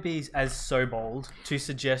I be as so bold to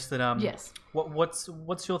suggest that yes.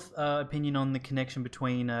 What's your opinion on the connection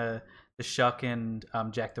between the Shuck and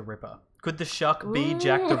Jack the Ripper? Could the Shuck be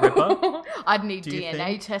Jack the Ripper? I'd need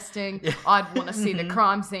DNA testing. I'd want to see the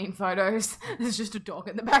crime scene photos. There's just a dog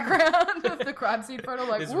in the background of the crime scene photo.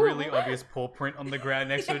 Like, there's really obvious paw print on the ground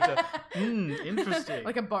next to it. Interesting.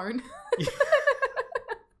 Like a bone.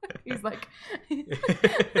 He's like,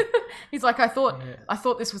 I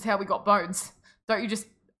thought this was how we got bones. Don't you just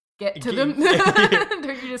get to them?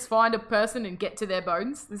 Don't you just find a person and get to their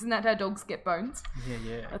bones? Isn't that how dogs get bones?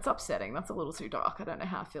 Yeah. That's upsetting. That's a little too dark. I don't know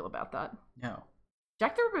how I feel about that. No.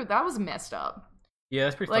 Jack the Ripper, that was messed up. Yeah,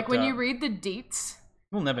 that's pretty like fucked when up. you read the deets.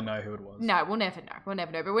 We'll never know who it was. No, we'll never know.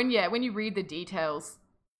 But when you read the details,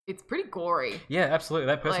 it's pretty gory. Yeah, absolutely.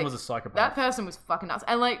 That person was a psychopath. That person was fucking nuts.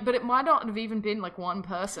 And but it might not have even been like one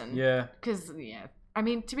person. Yeah. Because, I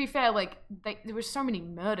mean, to be fair, like there were so many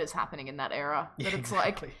murders happening in that era that it's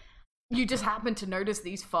exactly. like you just happened to notice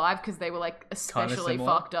these 5 because they were like especially kinda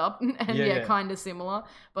fucked up and kind of similar.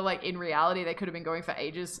 But like in reality, they could have been going for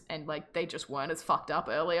ages and like they just weren't as fucked up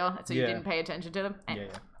earlier, so you didn't pay attention to them.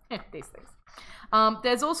 These things.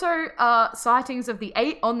 There's also sightings of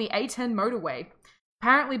on the A10 motorway.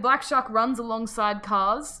 Apparently, Black Shuck runs alongside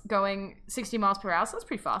cars going 60 miles per hour, so that's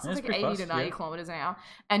pretty fast. It's like 80 to 90 kilometers an hour,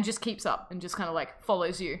 and just keeps up and just kind of like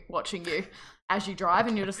follows you, watching you as you drive,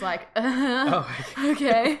 and you're just like,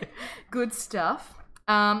 okay, good stuff.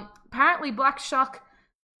 Apparently, Black Shuck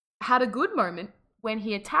had a good moment when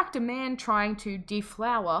he attacked a man trying to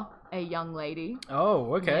deflower a young lady.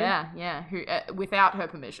 Oh, okay. Yeah, who without her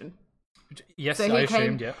permission. Yes, so I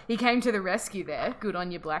assumed, yeah. He came to the rescue there. Good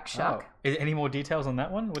on you, Black Shuck. Oh. Any more details on that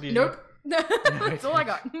one? What do you do? That's all I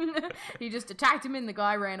got. He just attacked him and the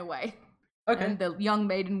guy ran away. Okay. And the young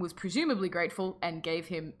maiden was presumably grateful and gave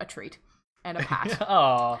him a treat and a pat.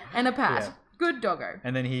 Aww. And a pat. Yeah. Good doggo.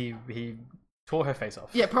 And then he tore her face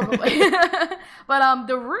off. Yeah, probably. But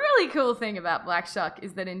the really cool thing about Black Shuck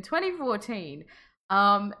is that in 2014...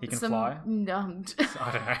 he can fly? I don't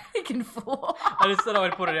know. He can fly. I just thought I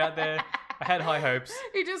would put it out there. I had high hopes.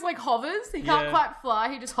 He just like hovers. He can't quite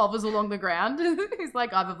fly. He just hovers along the ground. He's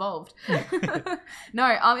like, I've evolved. No,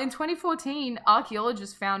 in 2014,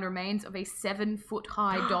 archaeologists found remains of a 7-foot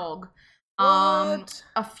high dog.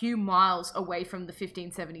 A few miles away from the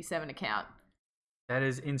 1577 account. That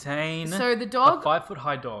is insane. So the dog... A 5-foot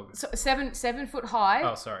high dog. So 7 foot high.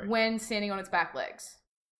 Oh, sorry. When standing on its back legs.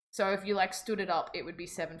 So if you like stood it up, it would be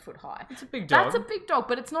 7 foot high. It's a big dog. That's a big dog,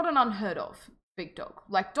 but it's not an unheard of big dog.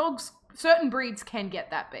 Like dogs, certain breeds can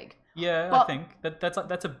get that big. Yeah, but, I think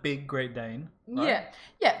that's a big Great Dane. Right?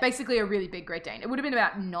 Yeah, basically a really big Great Dane. It would have been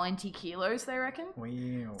about 90 kilos, they reckon.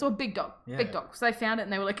 Wow. So a big dog, big dog. So they found it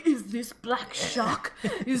and they were like, "Is this Black Shuck?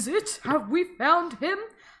 Is it? Have we found him?"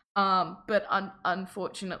 But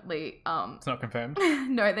unfortunately, it's not confirmed.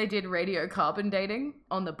 No, they did radiocarbon dating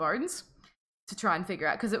on the bones to try and figure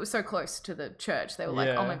out, because it was so close to the church. They were like,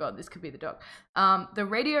 oh my God, this could be the dog. The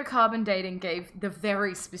radiocarbon dating gave the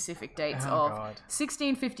very specific dates of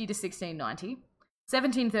 1650 to 1690,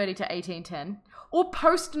 1730 to 1810, or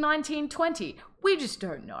post 1920. We just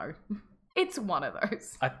don't know. It's one of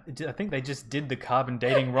those. I think they just did the carbon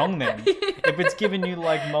dating wrong then. If it's given you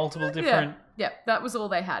like multiple different... Yeah, that was all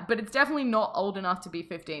they had. But it's definitely not old enough to be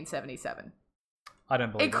 1577. I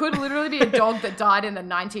don't believe it. It could literally be a dog that died in the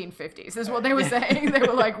 1950s, is what they were saying. They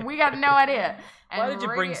were like, we got no idea. And why did you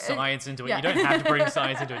bring science into it? Yeah. You don't have to bring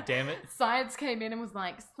science into it, damn it. Science came in and was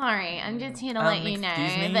like, sorry, I'm just here to let you know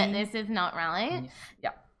that this is not right.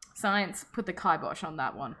 Yeah. Science put the kibosh on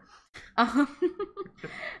that one.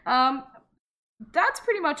 That's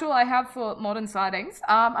pretty much all I have for modern sightings.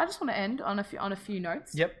 I just want to end on a few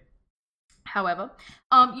notes. Yep. However,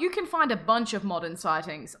 you can find a bunch of modern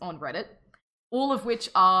sightings on Reddit, all of which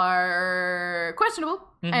are questionable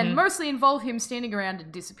and mostly involve him standing around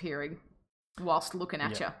and disappearing whilst looking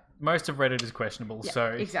at you. Most of Reddit is questionable, so...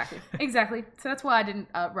 Exactly. So that's why I didn't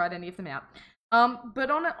write any of them out. But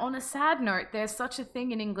on a sad note, there's such a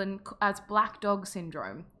thing in England as black dog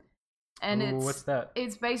syndrome. And what's that?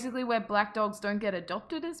 It's basically where black dogs don't get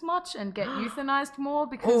adopted as much and get euthanized more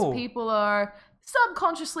because people are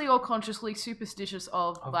subconsciously or consciously superstitious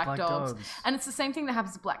of black dogs. And it's the same thing that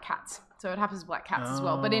happens to black cats. So it happens to black cats as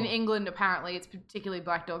well. But in England, apparently, it's particularly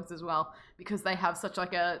black dogs as well because they have such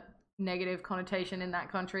like a negative connotation in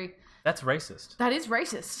that country. That's racist. That is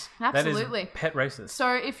racist. Absolutely. That is pet racist.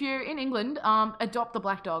 So if you're in England, adopt the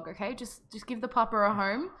black dog, okay? Just give the pupper a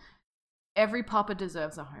home. Every pupper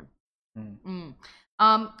deserves a home.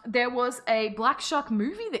 There was a Black Shuck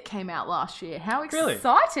movie that came out last year. How exciting!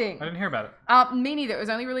 Really? I didn't hear about it. Me neither. It was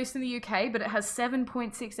only released in the UK, but it has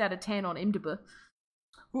 7.6 out of 10 on IMDb.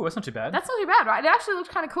 Ooh, that's not too bad. That's not too bad, right? It actually looked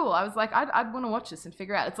kind of cool. I was like, I'd want to watch this and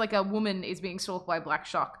figure out. It's like a woman is being stalked by Black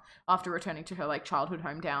Shuck after returning to her like childhood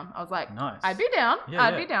hometown. I was like, nice. I'd be down.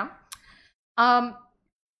 I'd be down.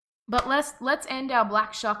 But let's end our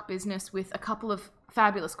Black Shuck business with a couple of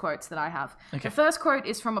fabulous quotes that I have. Okay. The first quote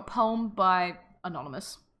is from a poem by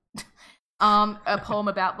Anonymous. A poem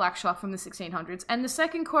about Black Shuck from the 1600s. And the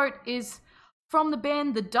second quote is from the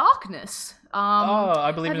band The Darkness.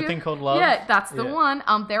 I Believe in a Thing Called Love. Yeah, that's the one.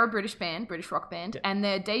 They're a British band, British rock band. Yeah. And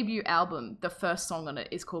their debut album, the first song on it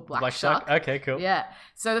is called Black Shuck. Okay, cool. Yeah.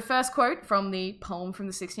 So the first quote from the poem from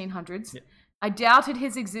the 1600s. Yeah. I doubted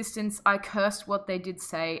his existence, I cursed what they did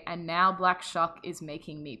say, and now Black Shuck is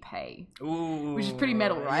making me pay. Ooh. Which is pretty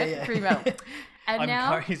metal, right? Yeah. Pretty metal. And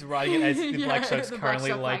now he's writing it as the Black Shuck's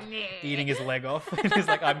currently like eating his leg off. And he's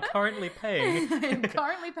like, I'm currently paying. I'm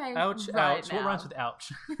currently paying. Ouch, right ouch. Now. What rhymes with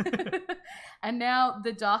ouch? And now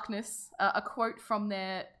The Darkness, a quote from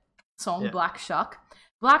their song Black Shuck.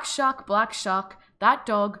 Black Shuck, that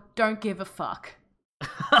dog don't give a fuck.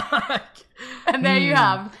 And there you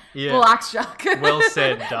have Black Shuck. Well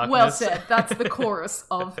said, Darkness. Well said. That's the chorus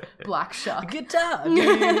of Black Shuck. Guitar.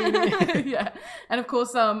 Yeah. And of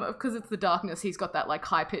course, because it's The Darkness, he's got that like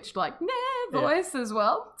high pitched like voice as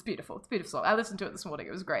well. It's beautiful. It's a beautiful song. I listened to it this morning.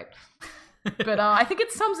 It was great. But I think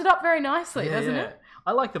it sums it up very nicely, doesn't it?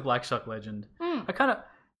 I like the Black Shuck legend. I kind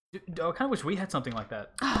of wish we had something like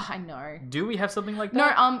that. Oh, I know. Do we have something like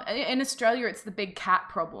that? No, in Australia, it's the big cat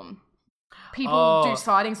problem. People do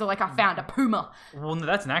sightings of like, I found a puma. Well, no,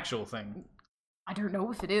 that's an actual thing. I don't know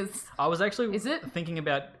if it is. I was actually thinking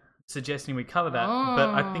about suggesting we cover that, but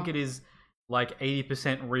I think it is like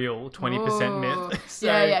 80% real, 20% myth. So...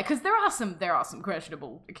 Yeah, because there are some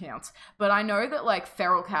questionable accounts, but I know that like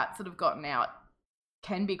feral cats that have gotten out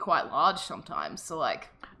can be quite large sometimes. So like,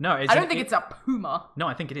 no, I don't think it's a puma. No,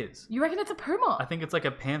 I think it is. You reckon it's a puma? I think it's like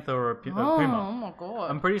a panther or a puma. Oh my god!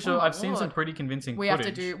 I'm pretty sure I've seen some pretty convincing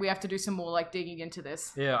footage. We have to do some more like digging into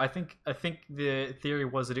this. Yeah, I think the theory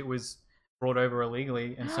was that it was brought over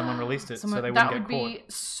illegally and someone released it so they wouldn't get caught. That would be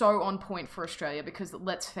so on point for Australia because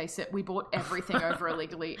let's face it, we bought everything over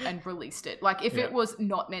illegally and released it. Like if it was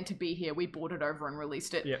not meant to be here, we bought it over and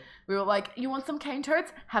released it. Yeah. We were like, you want some cane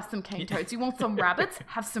toads? Have some cane toads. You want some rabbits?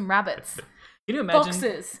 Have some rabbits. Can you imagine?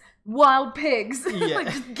 Foxes, wild pigs. Like,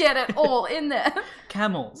 just get it all in there.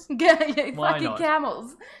 Camels. Fucking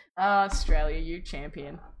camels. Australia, you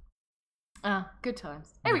champion. Good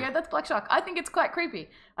times. There we go. That's Black Shuck. I think it's quite creepy.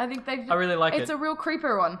 I really like it. It's a real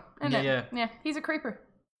creeper one, isn't it? Yeah. Yeah, he's a creeper.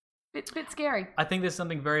 Bit scary. I think there's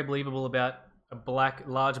something very believable about a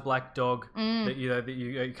large black dog that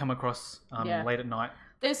you come across late at night.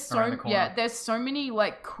 There's so many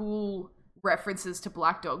like cool references to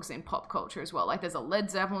black dogs in pop culture as well. Like there's a Led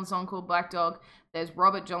Zeppelin song called Black Dog. There's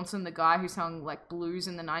Robert Johnson, the guy who sung like blues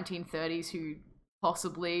in the 1930s, who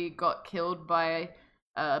possibly got killed by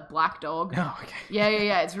Black Dog. Oh, okay.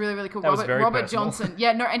 Yeah. It's really, really cool. That was very Robert personal. Johnson.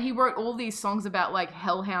 Yeah, no, and he wrote all these songs about like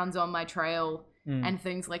hellhounds on my trail and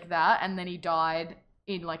things like that. And then he died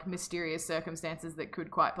in like mysterious circumstances that could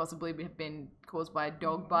quite possibly have been caused by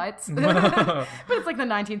dog bites. But it's like the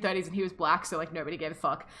 1930s and he was black, so like nobody gave a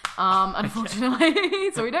fuck,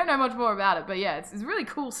 unfortunately. So we don't know much more about it. But yeah, it's really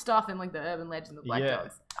cool stuff in like the urban legend of black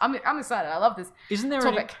dogs. I'm excited. I love this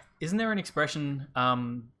topic. Isn't there an expression,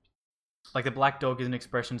 like the black dog is an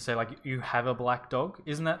expression to say like you have a black dog?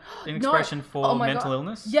 Isn't that an expression for mental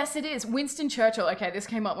illness? Yes, it is. Winston Churchill. Okay, this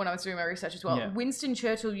came up when I was doing my research as well. Yeah. Winston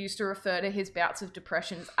Churchill used to refer to his bouts of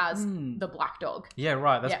depressions as the black dog. Yeah,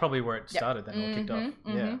 right. That's probably where it started then, or kicked off.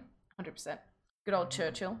 Yeah. 100%. Good old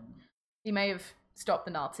Churchill. He may have stopped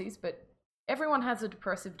the Nazis, but everyone has a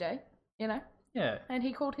depressive day, you know? Yeah. And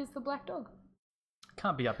he called his the black dog.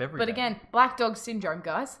 Can't be up every But day. again, black dog syndrome,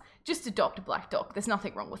 guys. Just adopt a black dog. There's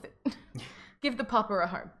nothing wrong with it. Give the pupper a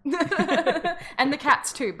home. And the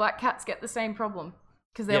cats too. Black cats get the same problem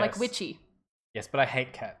because they're like witchy. Yes, but I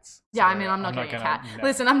hate cats. Yeah, I mean, I'm not getting a cat. No.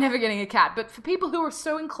 Listen, I'm never getting a cat. But for people who are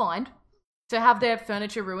so inclined to have their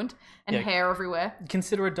furniture ruined and hair everywhere,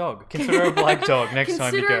 consider a dog. Consider a black dog next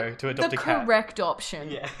time you go to adopt a cat. The correct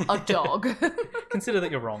option, a dog. Consider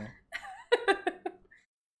that you're wrong.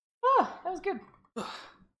 Oh, that was good.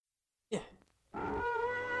 Yeah.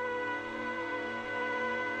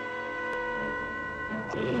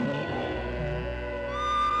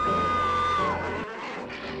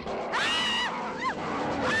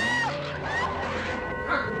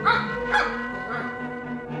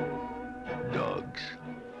 Dogs,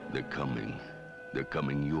 they're coming. They're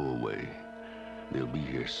coming your way. They'll be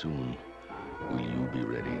here soon. Will you be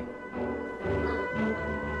ready?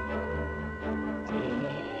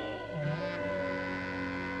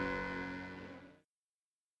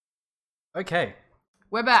 Okay.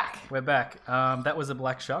 We're back. We're back. That was a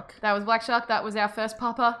black shark. That was Black Shark. That was our first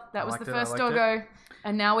papa. That was the first doggo.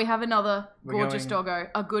 And now we have another gorgeous doggo.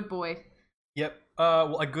 A good boy. Yep.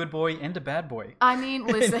 Well, a good boy and a bad boy. I mean,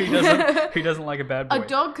 listen. who doesn't like a bad boy? A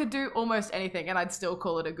dog could do almost anything and I'd still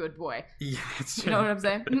call it a good boy. Yeah, it's You true. know what I'm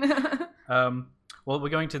saying? Well, we're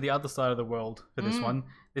going to the other side of the world for this one.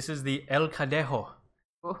 This is the El Cadejo.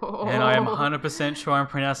 Oh. And I am 100% sure I'm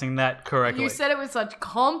pronouncing that correctly. You said it with such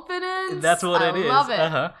confidence. That's what it is. I love it.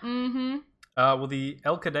 Uh-huh. Mm-hmm. Well, the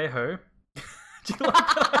El Cadejo... Do you like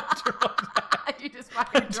that? You just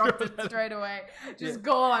fucking dropped it straight away. Just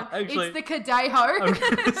gone. Actually, it's the Cadejo. I'm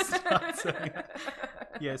gonna start saying it.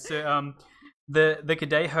 Yeah, so the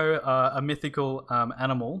Cadejo are a mythical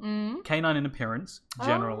animal, canine in appearance,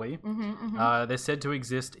 generally. They're said to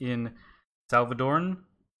exist in Salvadoran,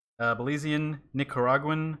 Belizean,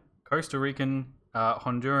 Nicaraguan, Costa Rican,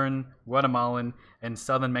 Honduran, Guatemalan, and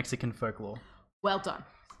southern Mexican folklore. Well done.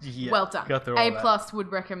 Yeah, well done. got through all A+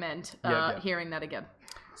 would recommend hearing that again.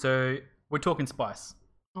 So we're talking spice.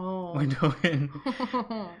 Oh. We're talking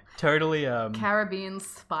totally Caribbean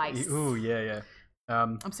spice. Ooh, yeah.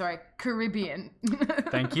 I'm sorry, Caribbean.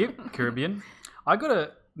 Thank you, Caribbean. I got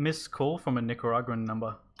a missed call from a Nicaraguan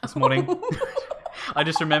number this morning. I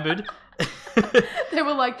just remembered. They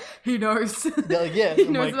were like, he knows. Yeah, he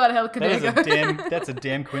knows about El Cadejo. That's a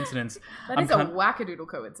damn coincidence. That is a wackadoodle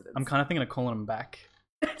coincidence. I'm kind of thinking of calling him back.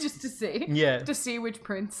 Just to see. Yeah. To see which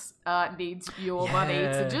prince needs your money.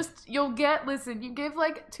 So you'll get, listen, you give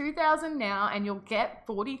like 2,000 now and you'll get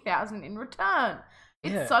 40,000 in return.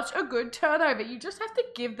 It's such a good turnover. You just have to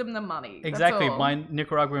give them the money. Exactly. That's all. My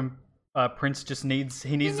Nicaraguan prince just needs a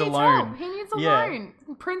loan. Help. He needs a loan.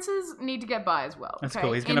 Princes need to get by as well. That's okay?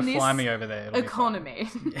 cool. He's going to fly me over there. It'll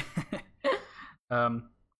economy.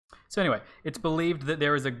 So anyway, it's believed that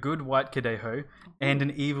there is a good white Cadejo and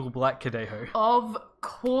an evil black Cadejo. Of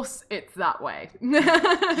course it's that way.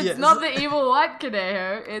 It's not the evil white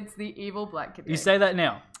Cadejo, it's the evil black Cadejo. You say that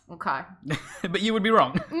now. Okay. But you would be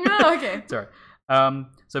wrong. No, okay. Sorry.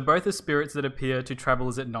 So both are spirits that appear to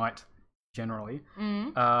travelers at night, generally.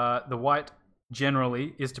 The white,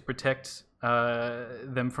 generally, is to protect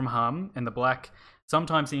them from harm, and the black,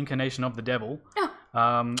 sometimes the incarnation of the devil,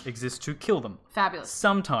 exists to kill them. Fabulous.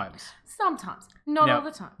 Sometimes. Not all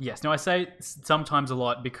the time. Yes. Now, I say sometimes a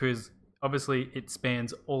lot because obviously it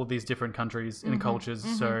spans all of these different countries and cultures,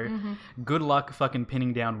 so good luck fucking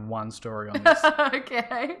pinning down one story on this.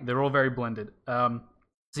 Okay. They're all very blended. So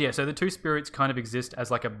the two spirits kind of exist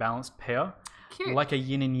as like a balanced pair. Cute. Like a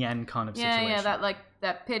yin and yang kind of situation. Yeah,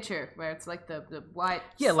 that picture where it's like the white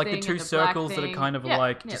like the thing two and the circles black that are thing. kind of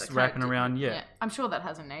like just wrapping around, yeah. I'm sure that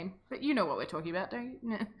has a name, but you know what we're talking about, don't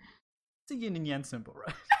you? It's a yin and yang symbol,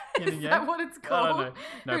 right? Yin and Is yang? that what it's called? I don't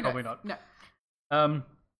know. No, probably not. No.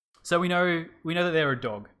 So we know that they're a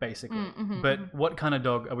dog, basically. But what kind of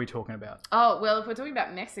dog are we talking about? Oh, well, if we're talking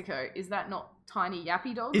about Mexico, is that not tiny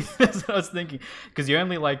yappy dogs? That's what I was thinking. Because the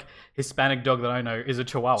only Hispanic dog that I know is a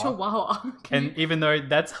Chihuahua. Chihuahua. Even though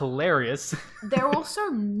that's hilarious, they're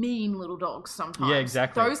also mean little dogs sometimes. Yeah,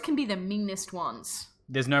 exactly. Those can be the meanest ones.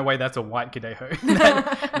 There's no way that's a white Cadejo.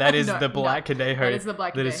 that is the black Cadejo that is the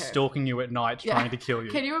black that Cadejo. is stalking you at night trying to kill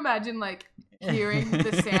you. Can you imagine hearing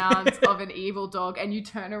the sounds of an evil dog and you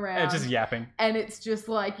turn around It's just yapping. And it's just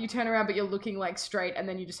you turn around but you're looking straight and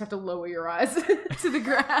then you just have to lower your eyes to the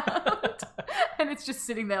ground. And it's just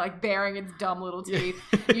sitting there baring its dumb little teeth.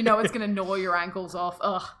 You know it's going to gnaw your ankles off.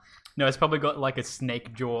 Ugh. No, it's probably got a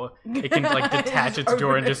snake jaw. It can detach its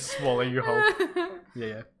jaw and just swallow you whole.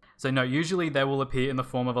 Yeah. So no, usually they will appear in the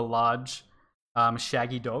form of a large,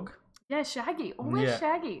 shaggy dog. Yeah, shaggy. Always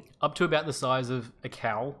shaggy. Up to about the size of a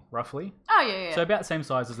cow, roughly. Oh, yeah. So about the same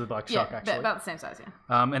size as the black shark, actually. About the same size,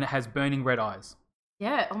 yeah. And it has burning red eyes.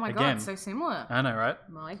 Yeah, oh my god, so similar. I know, right?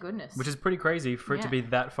 My goodness. Which is pretty crazy for it to be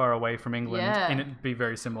that far away from England and it be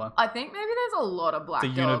very similar. I think maybe there's a lot of black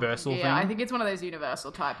dogs. The universal thing? Yeah, I think it's one of those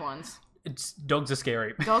universal type ones. Dogs are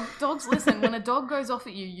scary. Dogs, listen, when a dog goes off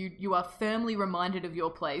at you are firmly reminded of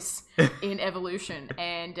your place in evolution.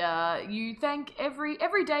 And you thank every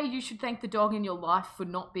day you should thank the dog in your life for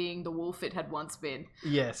not being the wolf it had once been.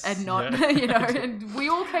 Yes. And not, and we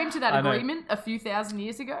all came to that agreement a few thousand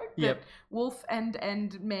years ago that wolf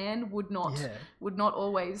and man would not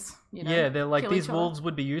always, Yeah, they're like, these wolves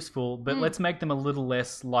would be useful, but let's make them a little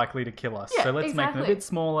less likely to kill us. So let's make them a bit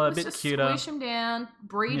smaller, a bit cuter. Squish them down,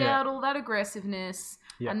 breed out all that aggressiveness,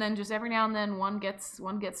 and then just every now and then one gets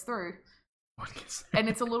through. And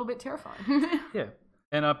it's a little bit terrifying. Yeah,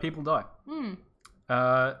 and people die.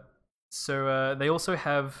 So they also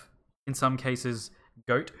have, in some cases,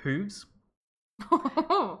 goat hooves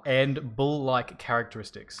and bull-like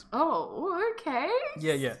characteristics. Oh, okay.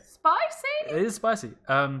 Yeah. Spicy? It is spicy.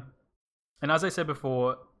 And as I said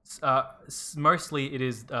before, mostly it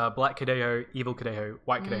is black Cadejo, evil Cadejo,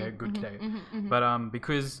 white Cadejo, good Cadejo. But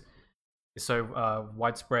because it's so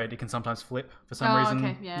widespread, it can sometimes flip for some reason.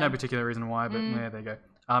 Okay, yeah. No particular reason why, but yeah, there you go.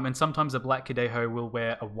 And sometimes a black Cadejo will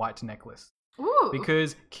wear a white necklace. Ooh.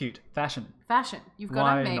 Because cute. Fashion. You've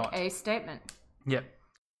got to make a statement. Yep.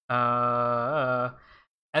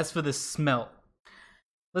 As for the smell,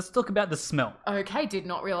 let's talk about the smell. Okay, did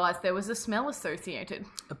not realize there was a smell associated.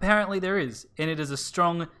 Apparently there is, and it is a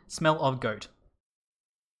strong smell of goat.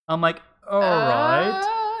 I'm like, alright,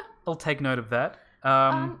 I'll take note of that.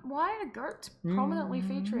 Why are goats prominently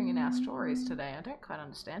featuring in our stories today? I don't quite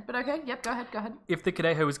understand. But okay, yep, go ahead. If the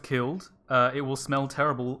Cadejo is killed, it will smell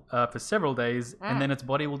terrible for several days, and then its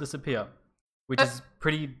body will disappear. Which is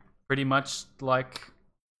pretty much like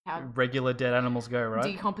how regular dead animals go, right?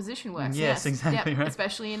 Decomposition works. Yes, exactly. Yep. Right.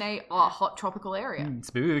 Especially in a hot tropical area.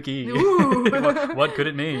 Spooky. What could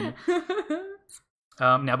it mean?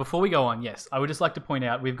 Now, before we go on, yes, I would just like to point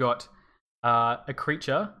out we've got a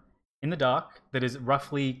creature in the dark that is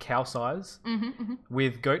roughly cow size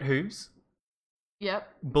with goat hooves.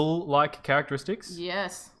 Yep. Bull-like characteristics.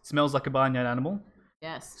 Yes. Smells like a barnyard animal.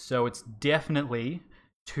 Yes. So it's definitely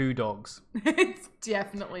 2 dogs. It's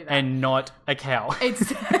definitely that. And not a cow. It's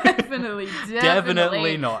definitely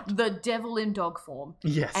not. The devil in dog form.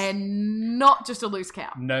 Yes. And not just a loose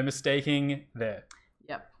cow. No mistaking there.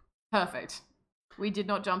 Yep. Perfect. We did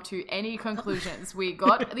not jump to any conclusions. We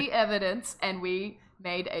got the evidence and we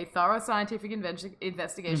made a thorough scientific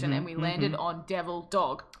investigation and we landed on devil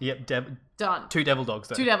dog. Yep. Done. 2 devil dogs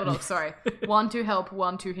though. 2 devil dogs, sorry. 1 to help,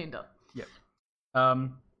 1 to hinder. Yep.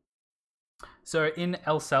 So in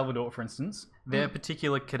El Salvador, for instance, their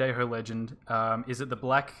particular Cadejo legend is that the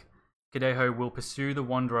black Cadejo will pursue the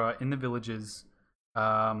wanderer in the villages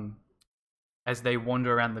as they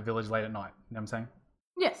wander around the village late at night. You know what I'm saying?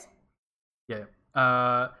 Yes. Yeah.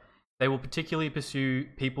 They will particularly pursue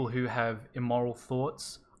people who have immoral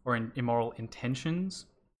thoughts or immoral intentions.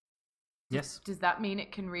 Yes. Does that mean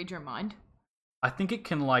it can read your mind? I think it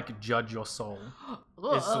can, judge your soul.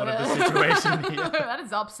 Is sort of the situation here. That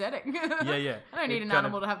is upsetting. Yeah. I don't need an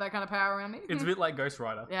animal to have that kind of power around me. It's a bit like Ghost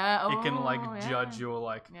Rider. Yeah. It can, judge your,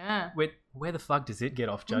 Yeah. Where the fuck does it get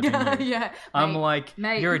off judging you? Yeah. I'm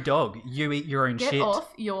mate, you're a dog. You eat your own shit. Get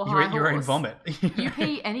off your high You eat your own horse. vomit. You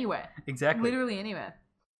pee anywhere. Exactly. Literally anywhere.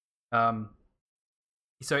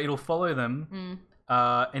 So it'll follow them,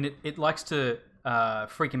 and it likes to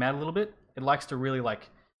freak him out a little bit. It likes to really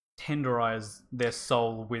tenderize their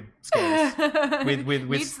soul with scares.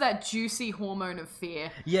 with It's that juicy hormone of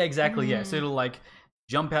fear. Yeah, exactly. Yeah, so it'll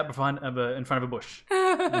jump out in front of a bush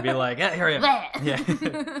and be like, "Yeah, here I am." Yeah.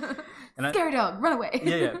 Scary dog, run away.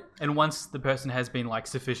 Yeah. And once the person has been like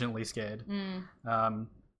sufficiently scared, the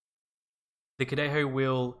Kadeho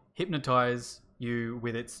will hypnotize you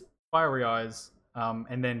with its fiery eyes,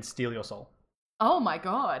 and then steal your soul. Oh my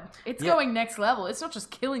god. It's going next level. It's not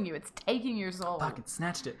just killing you, it's taking your soul. Fucking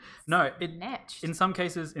snatched it. No, Snatched. In some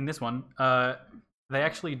cases, in this one, they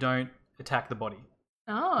actually don't attack the body.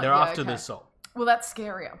 Oh, They're after the soul. Well, that's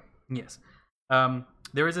scarier. Yes.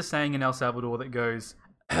 There is a saying in El Salvador that goes,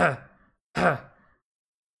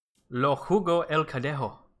 Lo jugo el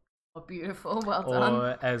cadejo. Oh, beautiful. Well done.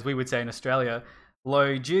 Or, as we would say in Australia,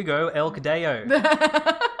 Lo jugo el cadejo.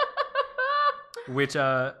 Which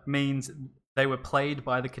means they were played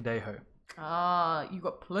by the Kadeho. Ah, you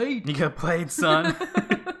got played. You got played, son.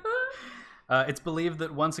 It's believed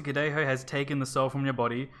that once a Kadeho has taken the soul from your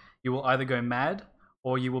body, you will either go mad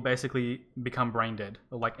or you will basically become brain dead,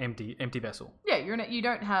 or like empty vessel. Yeah, you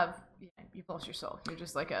don't have, you've lost your soul. You're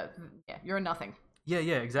just like you're a nothing. Yeah,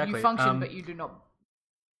 exactly. You function, but you do not.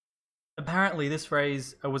 Apparently, this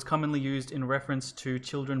phrase was commonly used in reference to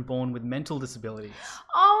children born with mental disabilities.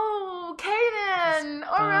 Oh, okay then.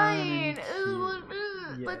 All right.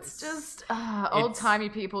 Yes. Let's just old-timey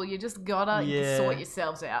people. You just gotta sort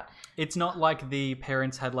yourselves out. It's not like the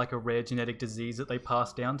parents had like a rare genetic disease that they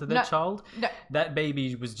passed down to their child. No. That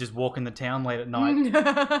baby was just walking the town late at night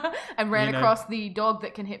and ran across the dog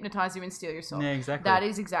that can hypnotize you and steal your soul. Yeah, exactly. That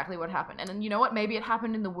is exactly what happened. And then you know what? Maybe it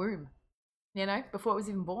happened in the womb. Before it was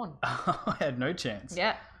even born. I had no chance.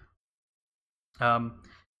 Yeah.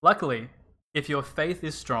 Luckily, if your faith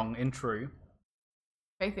is strong and true.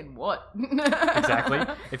 Faith in what? Exactly.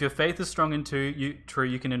 If your faith is strong and true,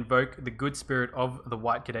 you can invoke the good spirit of the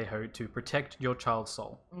White Kadeho to protect your child's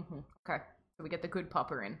soul. Mm-hmm. Okay. So we get the good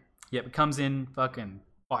papa in. Yep, it comes in, fucking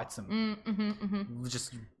bites him.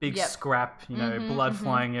 Just big scrap, blood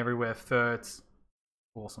flying everywhere, fur. It's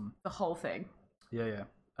awesome. The whole thing. Yeah.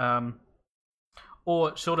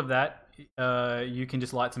 Or short of that, you can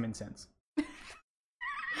just light some incense.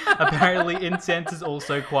 Apparently, incense is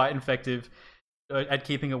also quite effective at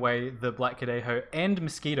keeping away the Black Kadeho and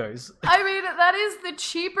mosquitoes. I mean, that is the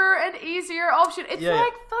cheaper and easier option. It's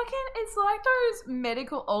it's like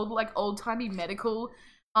those old-timey medical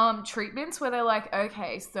treatments where they're like,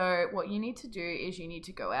 okay, so what you need to do is you need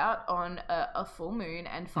to go out on a full moon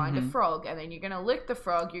and find a frog, and then you're going to lick the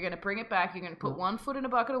frog, you're going to bring it back, you're going to put 1 foot in a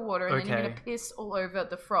bucket of water, and then you're going to piss all over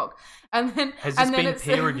the frog. And then has this been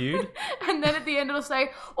peer reviewed? And then at the end it'll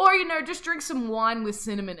say, or just drink some wine with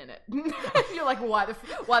cinnamon in it. You're like, why the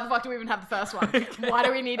fuck do we even have the first one? Why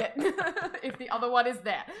do we need it if the other one is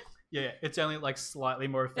there? Yeah, it's only like slightly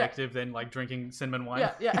more effective than like drinking cinnamon wine.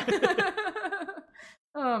 Yeah.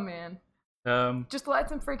 Oh man. Just light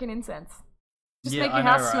some freaking incense. Just make your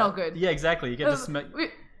house smell good. Yeah, exactly. You get to smell.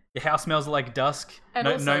 Your house smells like dusk.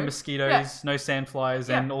 No mosquitoes, no sandflies,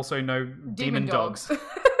 and also no demon dogs.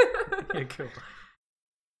 Yeah, cool.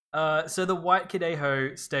 So the White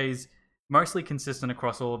Kadeho stays mostly consistent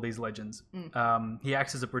across all of these legends. He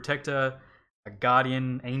acts as a protector, a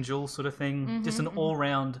guardian angel sort of thing. Just an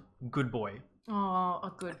all-round good boy. Oh,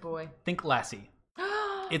 a good boy. Think Lassie.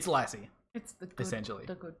 It's Lassie. It's the good, essentially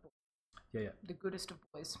the good boy. Yeah. The goodest of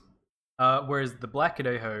boys. Whereas the Black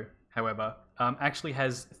Kadeho, however, actually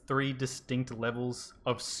has 3 distinct levels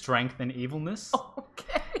of strength and evilness.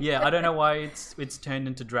 Okay. Yeah, I don't know why it's turned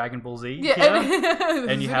into Dragon Ball Z. Yeah,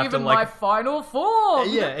 and you have to my final form.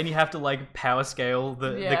 Yeah, and you have to like power scale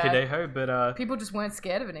the Kadeho, but people just weren't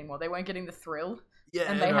scared of it anymore. They weren't getting the thrill. Yeah,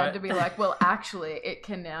 and they had to be like, well, actually, it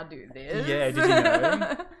can now do this. Yeah, did you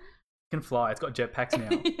know? Can fly. It's got jetpacks now.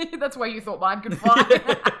 That's why you thought mine could fly.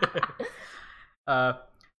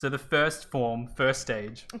 So the first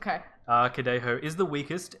stage, Kadeho, is the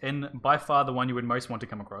weakest and by far the one you would most want to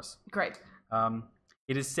come across. Great.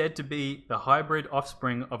 It is said to be the hybrid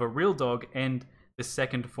offspring of a real dog and the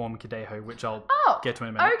second form Kadeho, which I'll get to in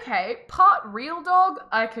a minute. Okay, part real dog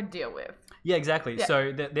I could deal with. Yeah, exactly. Yeah.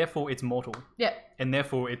 So therefore it's mortal. Yeah. And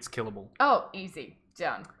therefore it's killable. Oh, easy.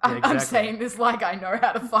 Done. Yeah, exactly. I'm saying this like I know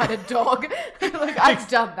how to fight a dog. Like, I've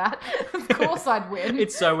done that. Of course I'd win.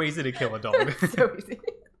 It's so easy to kill a dog. It's so easy.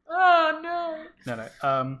 Oh, no.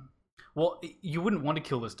 No. Well, you wouldn't want to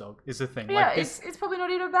kill this dog, is the thing. Yeah, like it's probably not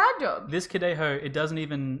even a bad dog. This Kadeho, it doesn't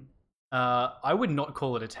even... I would not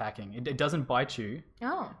call it attacking. It doesn't bite you.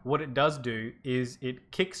 Oh. What it does do is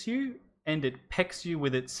it kicks you and it pecks you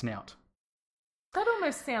with its snout. That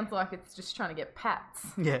almost sounds like it's just trying to get pats.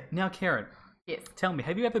 Yeah. Now, Karen. Yes. Tell me,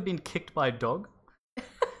 have you ever been kicked by a dog?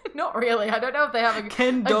 Not really. I don't know if they have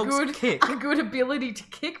Can dogs kick? A good ability to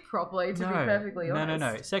kick properly, to be perfectly honest.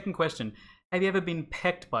 No. Second question. Have you ever been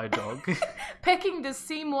pecked by a dog? Pecking does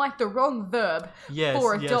seem like the wrong verb Yes,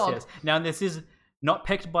 for a yes, dog. yes. Now, this is not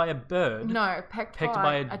pecked by a bird. No, pecked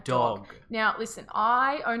by a dog. Now, listen,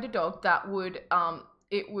 I owned a dog that would,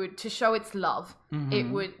 to show its love, it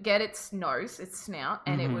would get its nose, its snout,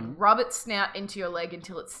 and it would rub its snout into your leg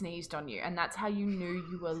until it sneezed on you. And that's how you knew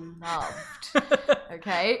you were loved.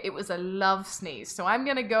 Okay? It was a love sneeze. So I'm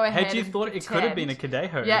going to go ahead Had you and thought it could have been a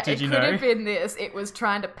pretend- Cadejo? Yeah, Did you it know? could have been this. It was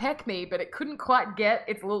trying to peck me, but it couldn't quite get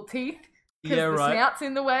its little teeth because Yeah, the right. snout's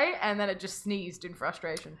in the way, and then it just sneezed in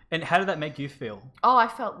frustration. And how did that make you feel? Oh, I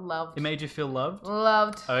felt loved. It made you feel loved?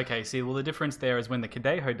 Loved. Okay, see, well, the difference there is when the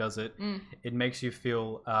Cadejo does it, it makes you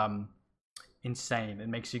feel insane. It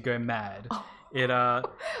makes you go mad. Oh. It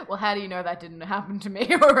Well, how do you know that didn't happen to me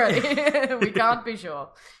already? We can't be sure.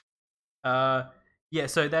 yeah,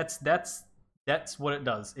 so that's what it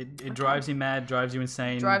does. It drives you mad, drives you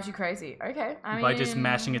insane. Drives you crazy. Okay. by just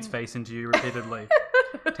mashing its face into you repeatedly.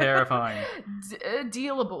 Terrifying.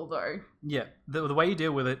 Dealable, though. Yeah, the way you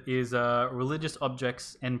deal with it is religious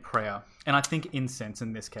objects and prayer. And I think incense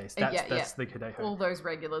in this case. That's the Cadejo. All those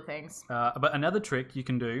regular things. But another trick you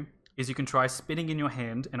can do is you can try spitting in your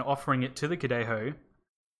hand and offering it to the Cadejo.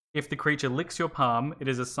 If the creature licks your palm, it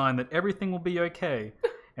is a sign that everything will be okay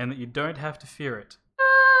and that you don't have to fear it.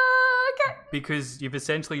 Okay. Because you've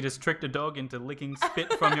essentially just tricked a dog into licking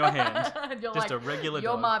spit from your hand. You're Just like, a regular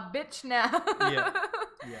you're dog. my bitch now. Yeah.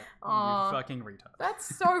 Yeah. Aw. You fucking retard.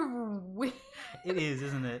 That's so weird. It is,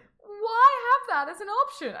 isn't it? Why have that as an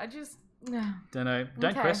option? I just... Don't know.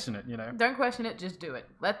 Don't Okay. question it, you know. Don't question it, just do it.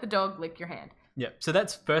 Let the dog lick your hand. Yeah. So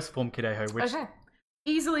that's first form Cadejo, which... Okay.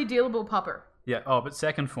 Easily dealable pupper. Yeah. Oh, but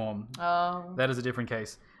second form, Oh. that is a different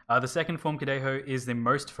case. The second form Cadejo is the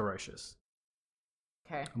most ferocious.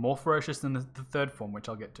 Okay. More ferocious than the third form, which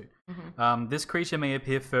I'll get to. Mm-hmm. This creature may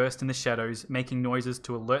appear first in the shadows, making noises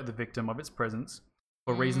to alert the victim of its presence,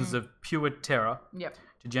 for reasons of pure terror, Yep.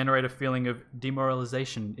 to generate a feeling of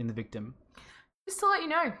demoralization in the victim. Just to let you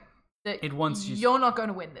know that It wants you... you're not going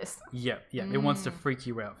to win this. Yeah, it wants to freak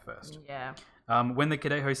you out first. Yeah. When the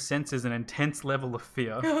Cadejo senses an intense level of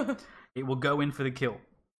fear, it will go in for the kill.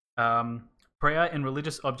 Prayer and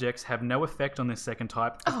religious objects have no effect on this second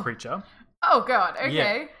type of creature. Oh, God. Okay.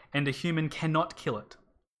 Yeah, and a human cannot kill it.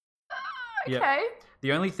 Okay. Yeah.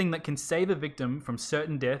 The only thing that can save a victim from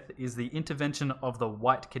certain death is the intervention of the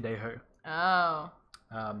white Cadejo. Oh.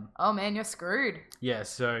 Oh, man, you're screwed. Yeah,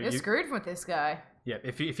 so You're screwed with this guy. yeah,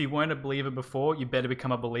 if you weren't a believer before, you better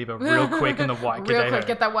become a believer real quick in the white Real Cadejo. quick,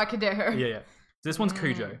 get that white Cadejo. Yeah. So this one's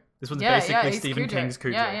Cujo. This one's Yeah, basically he's Stephen King's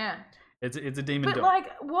Cujo. Yeah. It's a demon But dog. like,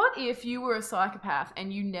 what if you were a psychopath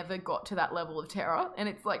and you never got to that level of terror, and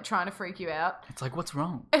it's like trying to freak you out, It's like, what's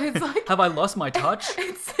wrong? and it's like Have I lost my touch?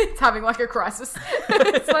 it's having like a crisis.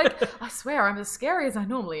 It's like, I swear I'm as scary as I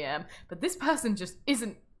normally am, but this person just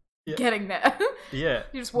isn't getting there. Yeah.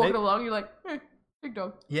 You're just walking along, you're like, big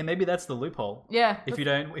dog. Yeah, maybe that's the loophole. Yeah. If you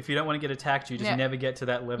don't want to get attacked, you just Yeah. never get to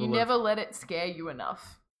that level. You never let it scare you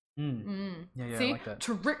enough. Yeah, See, I like that.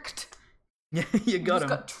 tricked. Yeah, you got Just him.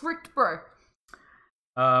 got tricked, bro.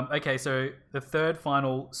 Okay, so the third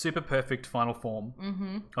final, super perfect final form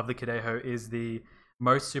of the Cadejo is the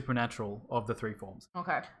most supernatural of the three forms.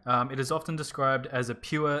 Okay. It is often described as a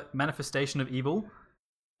pure manifestation of evil,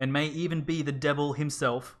 and may even be the devil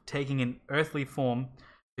himself taking an earthly form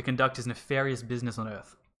to conduct his nefarious business on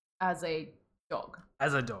Earth. As a dog.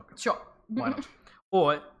 As a dog. Sure. Why not?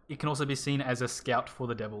 Or it can also be seen as a scout for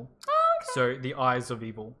the devil. So the eyes of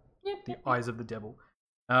evil. Yep. The eyes of the devil.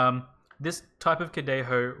 This type of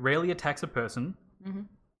Cadejo rarely attacks a person,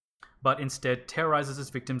 but instead terrorizes its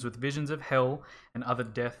victims with visions of hell and other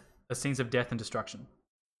scenes of death and destruction.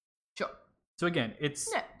 Sure. So again,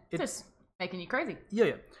 it's Just making you crazy.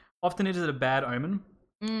 yeah. Often it is a bad omen,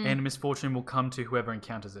 and misfortune will come to whoever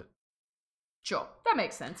encounters it. Sure. That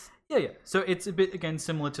makes sense. Yeah. So it's a bit again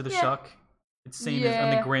similar to the shuck. It's seen as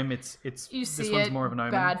on the grim. It's You this see one's it, more of an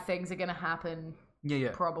omen. bad things are going to happen. Yeah.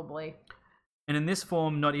 Probably. And in this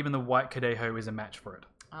form, not even the white Cadejo is a match for it.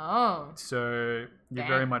 Oh. So you're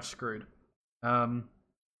very much screwed.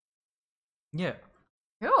 Yeah.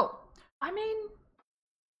 Cool. I mean,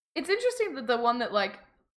 it's interesting that the one that like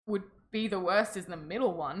would be the worst is the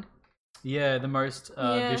middle one. Yeah, the most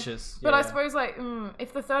vicious. But I Yeah. suppose like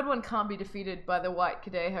if the third one can't be defeated by the white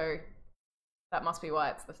Cadejo, that must be why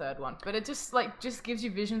it's the third one. But it just gives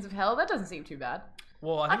you visions of hell. That doesn't seem too bad.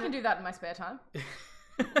 Well, I can do that in my spare time.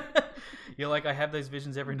 You're like, I have those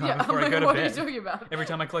visions every night Yeah, before I'm I go like, to what bed. are you talking about? Every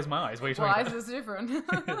time I close my eyes, what are you Why talking is about?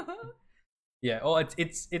 this different? Yeah, well,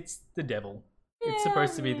 it's the devil. It's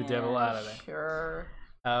supposed to be the devil. I don't know. Sure.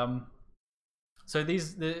 So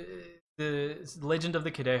the legend of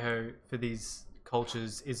the Cadejo for these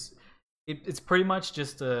cultures is it's pretty much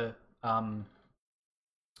just a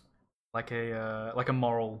like a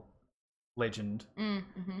moral legend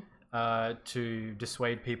to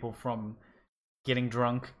dissuade people from getting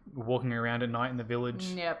drunk, walking around at night in the village.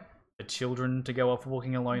 Yep. For children to go off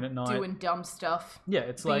walking alone at night, doing dumb stuff. Yeah,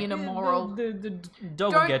 it's being like immoral. The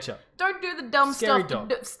dog will get you. Don't do the dumb Scary stuff.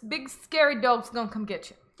 dog. Big scary dog's gonna come get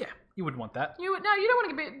you. Yeah, you wouldn't want that. You don't want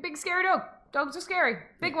to get a big scary dog. Dogs are scary.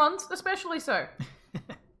 Big ones, especially so.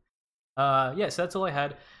 Yeah, so that's all I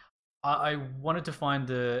had. I wanted to find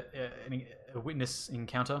a witness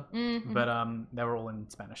encounter, but they were all in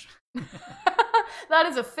Spanish. That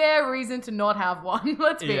is a fair reason to not have one.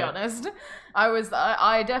 Let's be honest.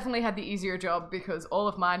 I definitely had the easier job because all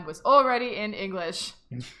of mine was already in English.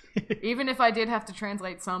 Even if I did have to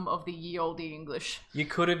translate some of the ye olde English. You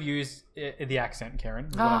could have used the accent, Karen.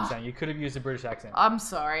 Is what I'm saying. You could have used a British accent. I'm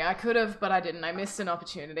sorry, I could have, but I didn't. I missed an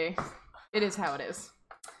opportunity. It is how it is.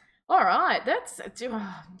 All right, that's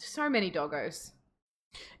so many doggos.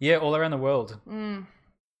 Yeah, all around the world.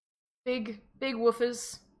 Big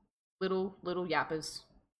woofers, little yappers.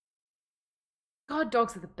 God,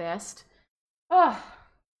 dogs are the best. Oh,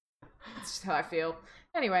 that's just how I feel.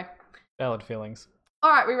 Anyway. Valid feelings.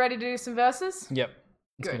 All right, we ready to do some verses? Yep.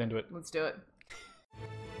 Let's Good. get into it. Let's do it.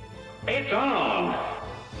 It's on!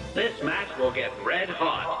 This match will get red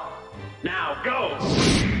hot. Now go!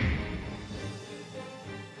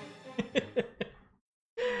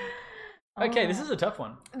 Okay, this is a tough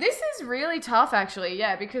one. This is really tough, actually,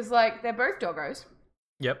 yeah, because, like, they're both doggos.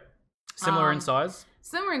 Yep. Similar in size.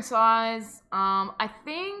 Similar in size. I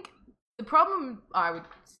think the problem, I would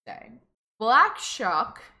say, Black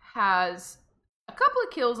Shuck has a couple of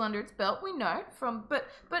kills under its belt, we know, but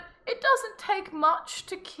it doesn't take much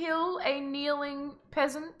to kill a kneeling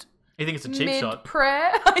peasant. You think it's a cheap shot?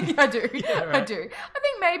 Mid-prayer? I do. Yeah, right. I do. I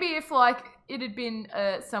think maybe if, like, it had been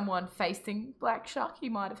someone facing Black Shuck, he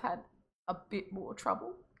might have had a bit more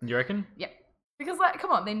trouble. You reckon? Yeah. Because, like,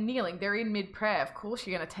 come on, they're kneeling. They're in mid-prayer. Of course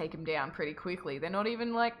you're going to take them down pretty quickly. They're not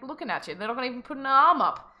even, like, looking at you. They're not going to even put an arm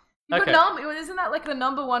up. You put an arm... Isn't that, like, the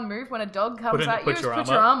number one move when a dog comes at you? Put your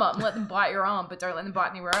arm up and let them bite your arm, but don't let them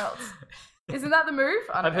bite anywhere else. Isn't that the move?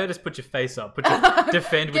 I've heard us put your face up.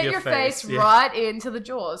 Defend with your face. Get your face right into the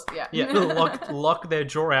jaws. Yeah. Yeah, lock their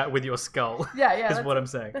jaw out with your skull. Yeah. Is what I'm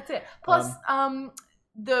saying. That's it. Plus,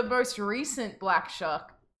 the most recent Black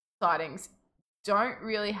Shuck sightings don't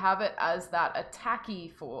really have it as that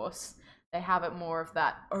attacky force. They have it more of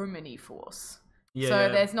that omeny force. Yeah. So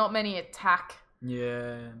there's not many attack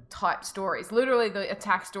type stories. Literally, the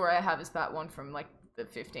attack story I have is that one from like the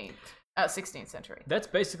 16th century. That's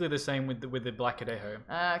basically the same with the Black Cadejo.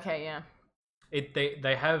 Okay, yeah.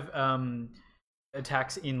 They have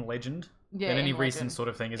attacks in legend. Yeah, and any recent sort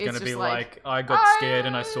of thing is going to be like, I got scared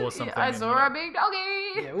and I saw something. I saw a big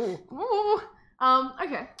doggy. Yeah, ooh. Ooh.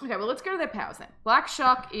 Okay, well, let's go to their powers then. Black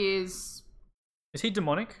Shuck is... Is he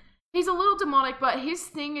demonic? He's a little demonic, but his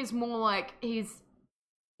thing is more like he's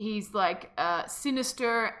like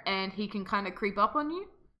sinister and he can kind of creep up on you,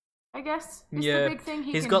 I guess. It's the big thing.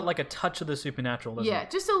 He's got like a touch of the supernatural, doesn't he? Yeah,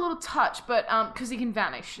 just a little touch, but because he can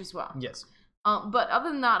vanish as well. Yes. But other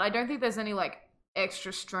than that, I don't think there's any like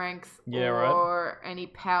extra strength or any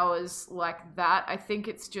powers like that. I think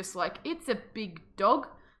it's just like it's a big dog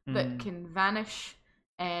that can vanish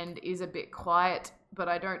and is a bit quiet, but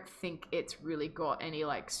I don't think it's really got any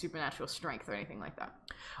like supernatural strength or anything like that.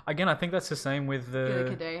 Again, I think that's the same with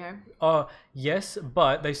the Cadejo. Oh, yes,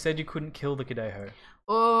 but they said you couldn't kill the Cadejo.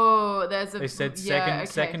 Oh, there's a... They said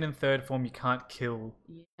second and third form you can't kill.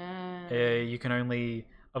 Yeah. You can only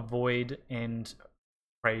avoid and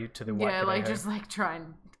pray to the white Cadejo. Yeah, like just like try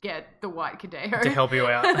and get the white Cadejo. To help you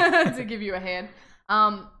out. To give you a hand.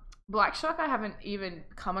 Black Shuck, I haven't even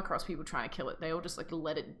come across people trying to kill it. They all just like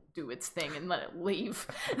let it do its thing and let it leave.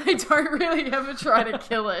 They don't really ever try to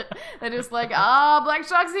kill it. They're just like, Black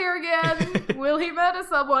Shuck's here again. Will he murder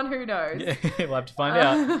someone? Who knows? Yeah, we'll have to find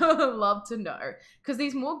out. Love to know. Because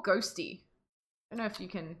he's more ghosty. I don't know if you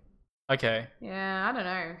can... Okay. Yeah, I don't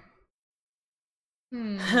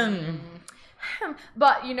know.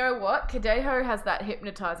 But you know what? Cadejo has that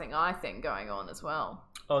hypnotizing eye thing going on as well.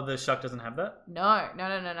 Oh, the Shuck doesn't have that? No.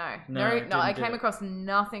 I came across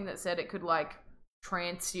nothing that said it could like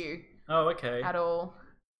trance you. Oh, okay. At all.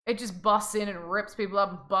 It just busts in and rips people up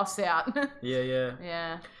and busts out.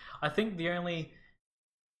 Yeah. I think the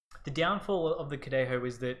downfall of the Cadejo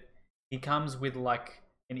is that he comes with like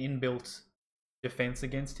an inbuilt defense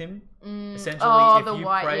against him. Essentially,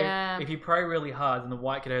 if you pray really hard, then the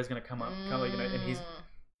white Cadejo is going to come up, and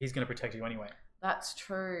he's going to protect you anyway. That's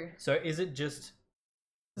true. So is it just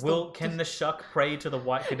Can the Shuck pray to the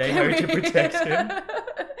White Cadejo to protect him?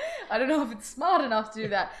 I don't know if it's smart enough to do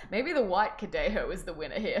that. Maybe the White Cadejo is the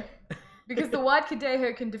winner here. Because the White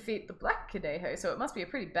Cadejo can defeat the Black Cadejo, so it must be a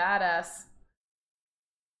pretty badass,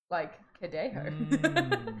 like, Cadejo. I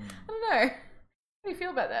don't know. How do you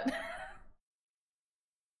feel about that?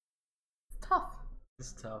 It's tough.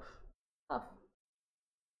 It's tough. Tough.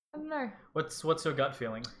 I don't know. What's your gut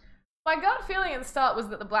feeling? My gut feeling at the start was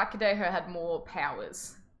that the Black Cadejo had more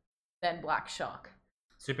powers than Black Shuck.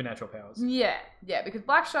 Supernatural powers. Yeah, because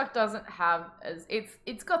Black Shuck doesn't have as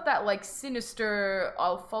it's got that like sinister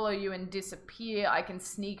I'll follow you and disappear, I can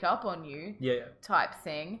sneak up on you type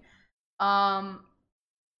thing.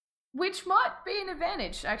 Which might be an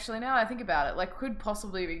advantage, actually, now I think about it. Like, could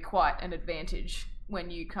possibly be quite an advantage when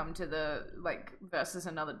you come to the, like, versus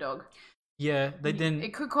another dog. Yeah, they didn't...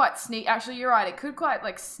 It could quite sneak... Actually, you're right. It could quite,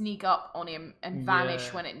 like, sneak up on him and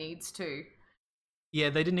vanish when it needs to. Yeah,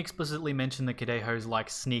 they didn't explicitly mention the Cadejo's, like,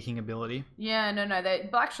 sneaking ability. Yeah, no.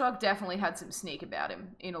 Black Shuck definitely had some sneak about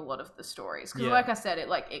him in a lot of the stories. Because, like I said,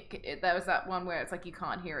 there was that one where it's like you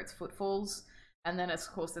can't hear its footfalls. And then, of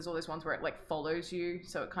course, there's all these ones where it, like, follows you.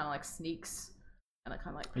 So it kind of, like, sneaks. And it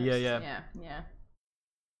kind of, like... Yeah.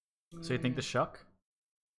 So you think the Shuck?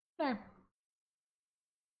 No.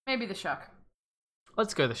 Maybe the Shuck.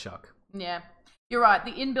 Let's go the Shuck. Yeah. You're right.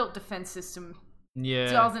 The inbuilt defense system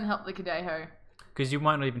doesn't help the Cadejo. Because you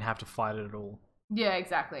might not even have to fight it at all. Yeah,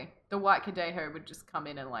 exactly. The White Cadejo would just come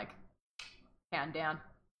in and, like, pound down.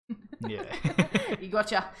 Yeah. He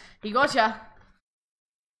gotcha.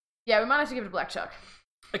 Yeah, we might have to give it a Black Shuck.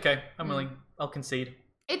 Okay, I'm willing. I'll concede.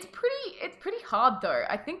 It's pretty hard though.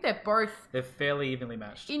 I think they're fairly evenly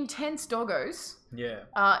matched. Intense doggos. Yeah.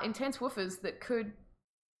 Intense woofers that could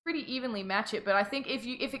pretty evenly match it. But I think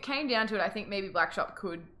if it came down to it, I think maybe Black Shuck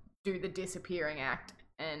could do the disappearing act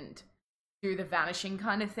and do the vanishing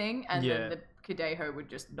kind of thing, and then the Cadejo would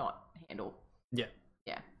just not handle. Yeah.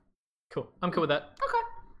 Yeah. Cool. I'm cool with that. Okay.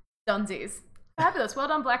 Dunsies. Fabulous. Well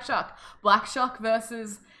done, Black Shuck. Black Shuck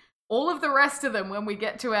versus all of the rest of them when we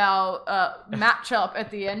get to our matchup at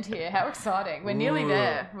the end here. How exciting. We're nearly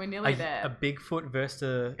there. A Bigfoot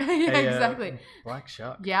versus exactly. Black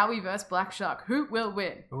Shuck. Yowie versus Black Shuck. Who will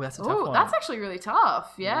win? Oh, that's a tough one. That's actually really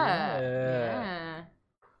tough. Yeah.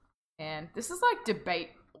 And this is like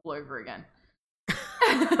debate all over again.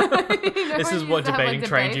 This is what debating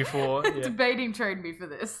trained you for. Yeah. Debating trained me for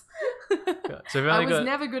this. So I was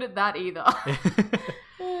never good at that either.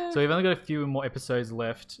 So we've only got a few more episodes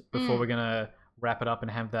left before we're going to wrap it up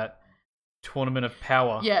and have that Tournament of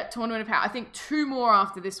Power. Yeah, Tournament of Power. I think 2 more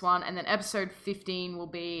after this one, and then episode 15 will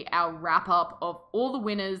be our wrap-up of all the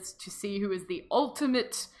winners to see who is the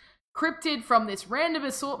ultimate cryptid from this random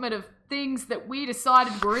assortment of things that we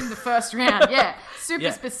decided were in the first round. Yeah,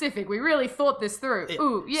 super specific. We really thought this through.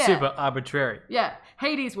 Ooh, yeah. Super arbitrary. Yeah,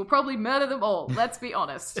 Hades will probably murder them all, let's be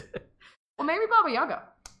honest. Or maybe Baba Yaga.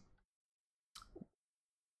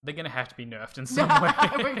 They're going to have to be nerfed in some way.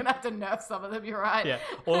 We're going to have to nerf some of them, you're right. Yeah,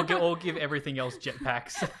 or give everything else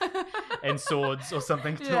jetpacks and swords or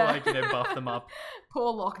something to buff them up.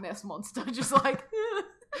 Poor Loch Ness Monster, just like...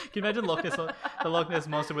 Can you imagine the Loch Ness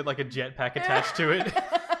Monster with like a jetpack attached to it?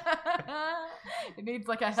 It needs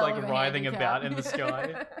like a hell of a writhing handicap. about in the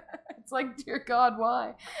sky. It's like, dear God,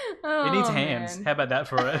 why? It needs hands. Man. How about that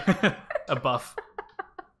for a buff?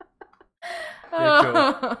 Yeah,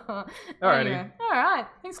 cool. Alrighty. Anyway, all right.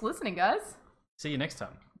 Thanks for listening, guys. See you next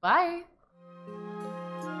time. Bye.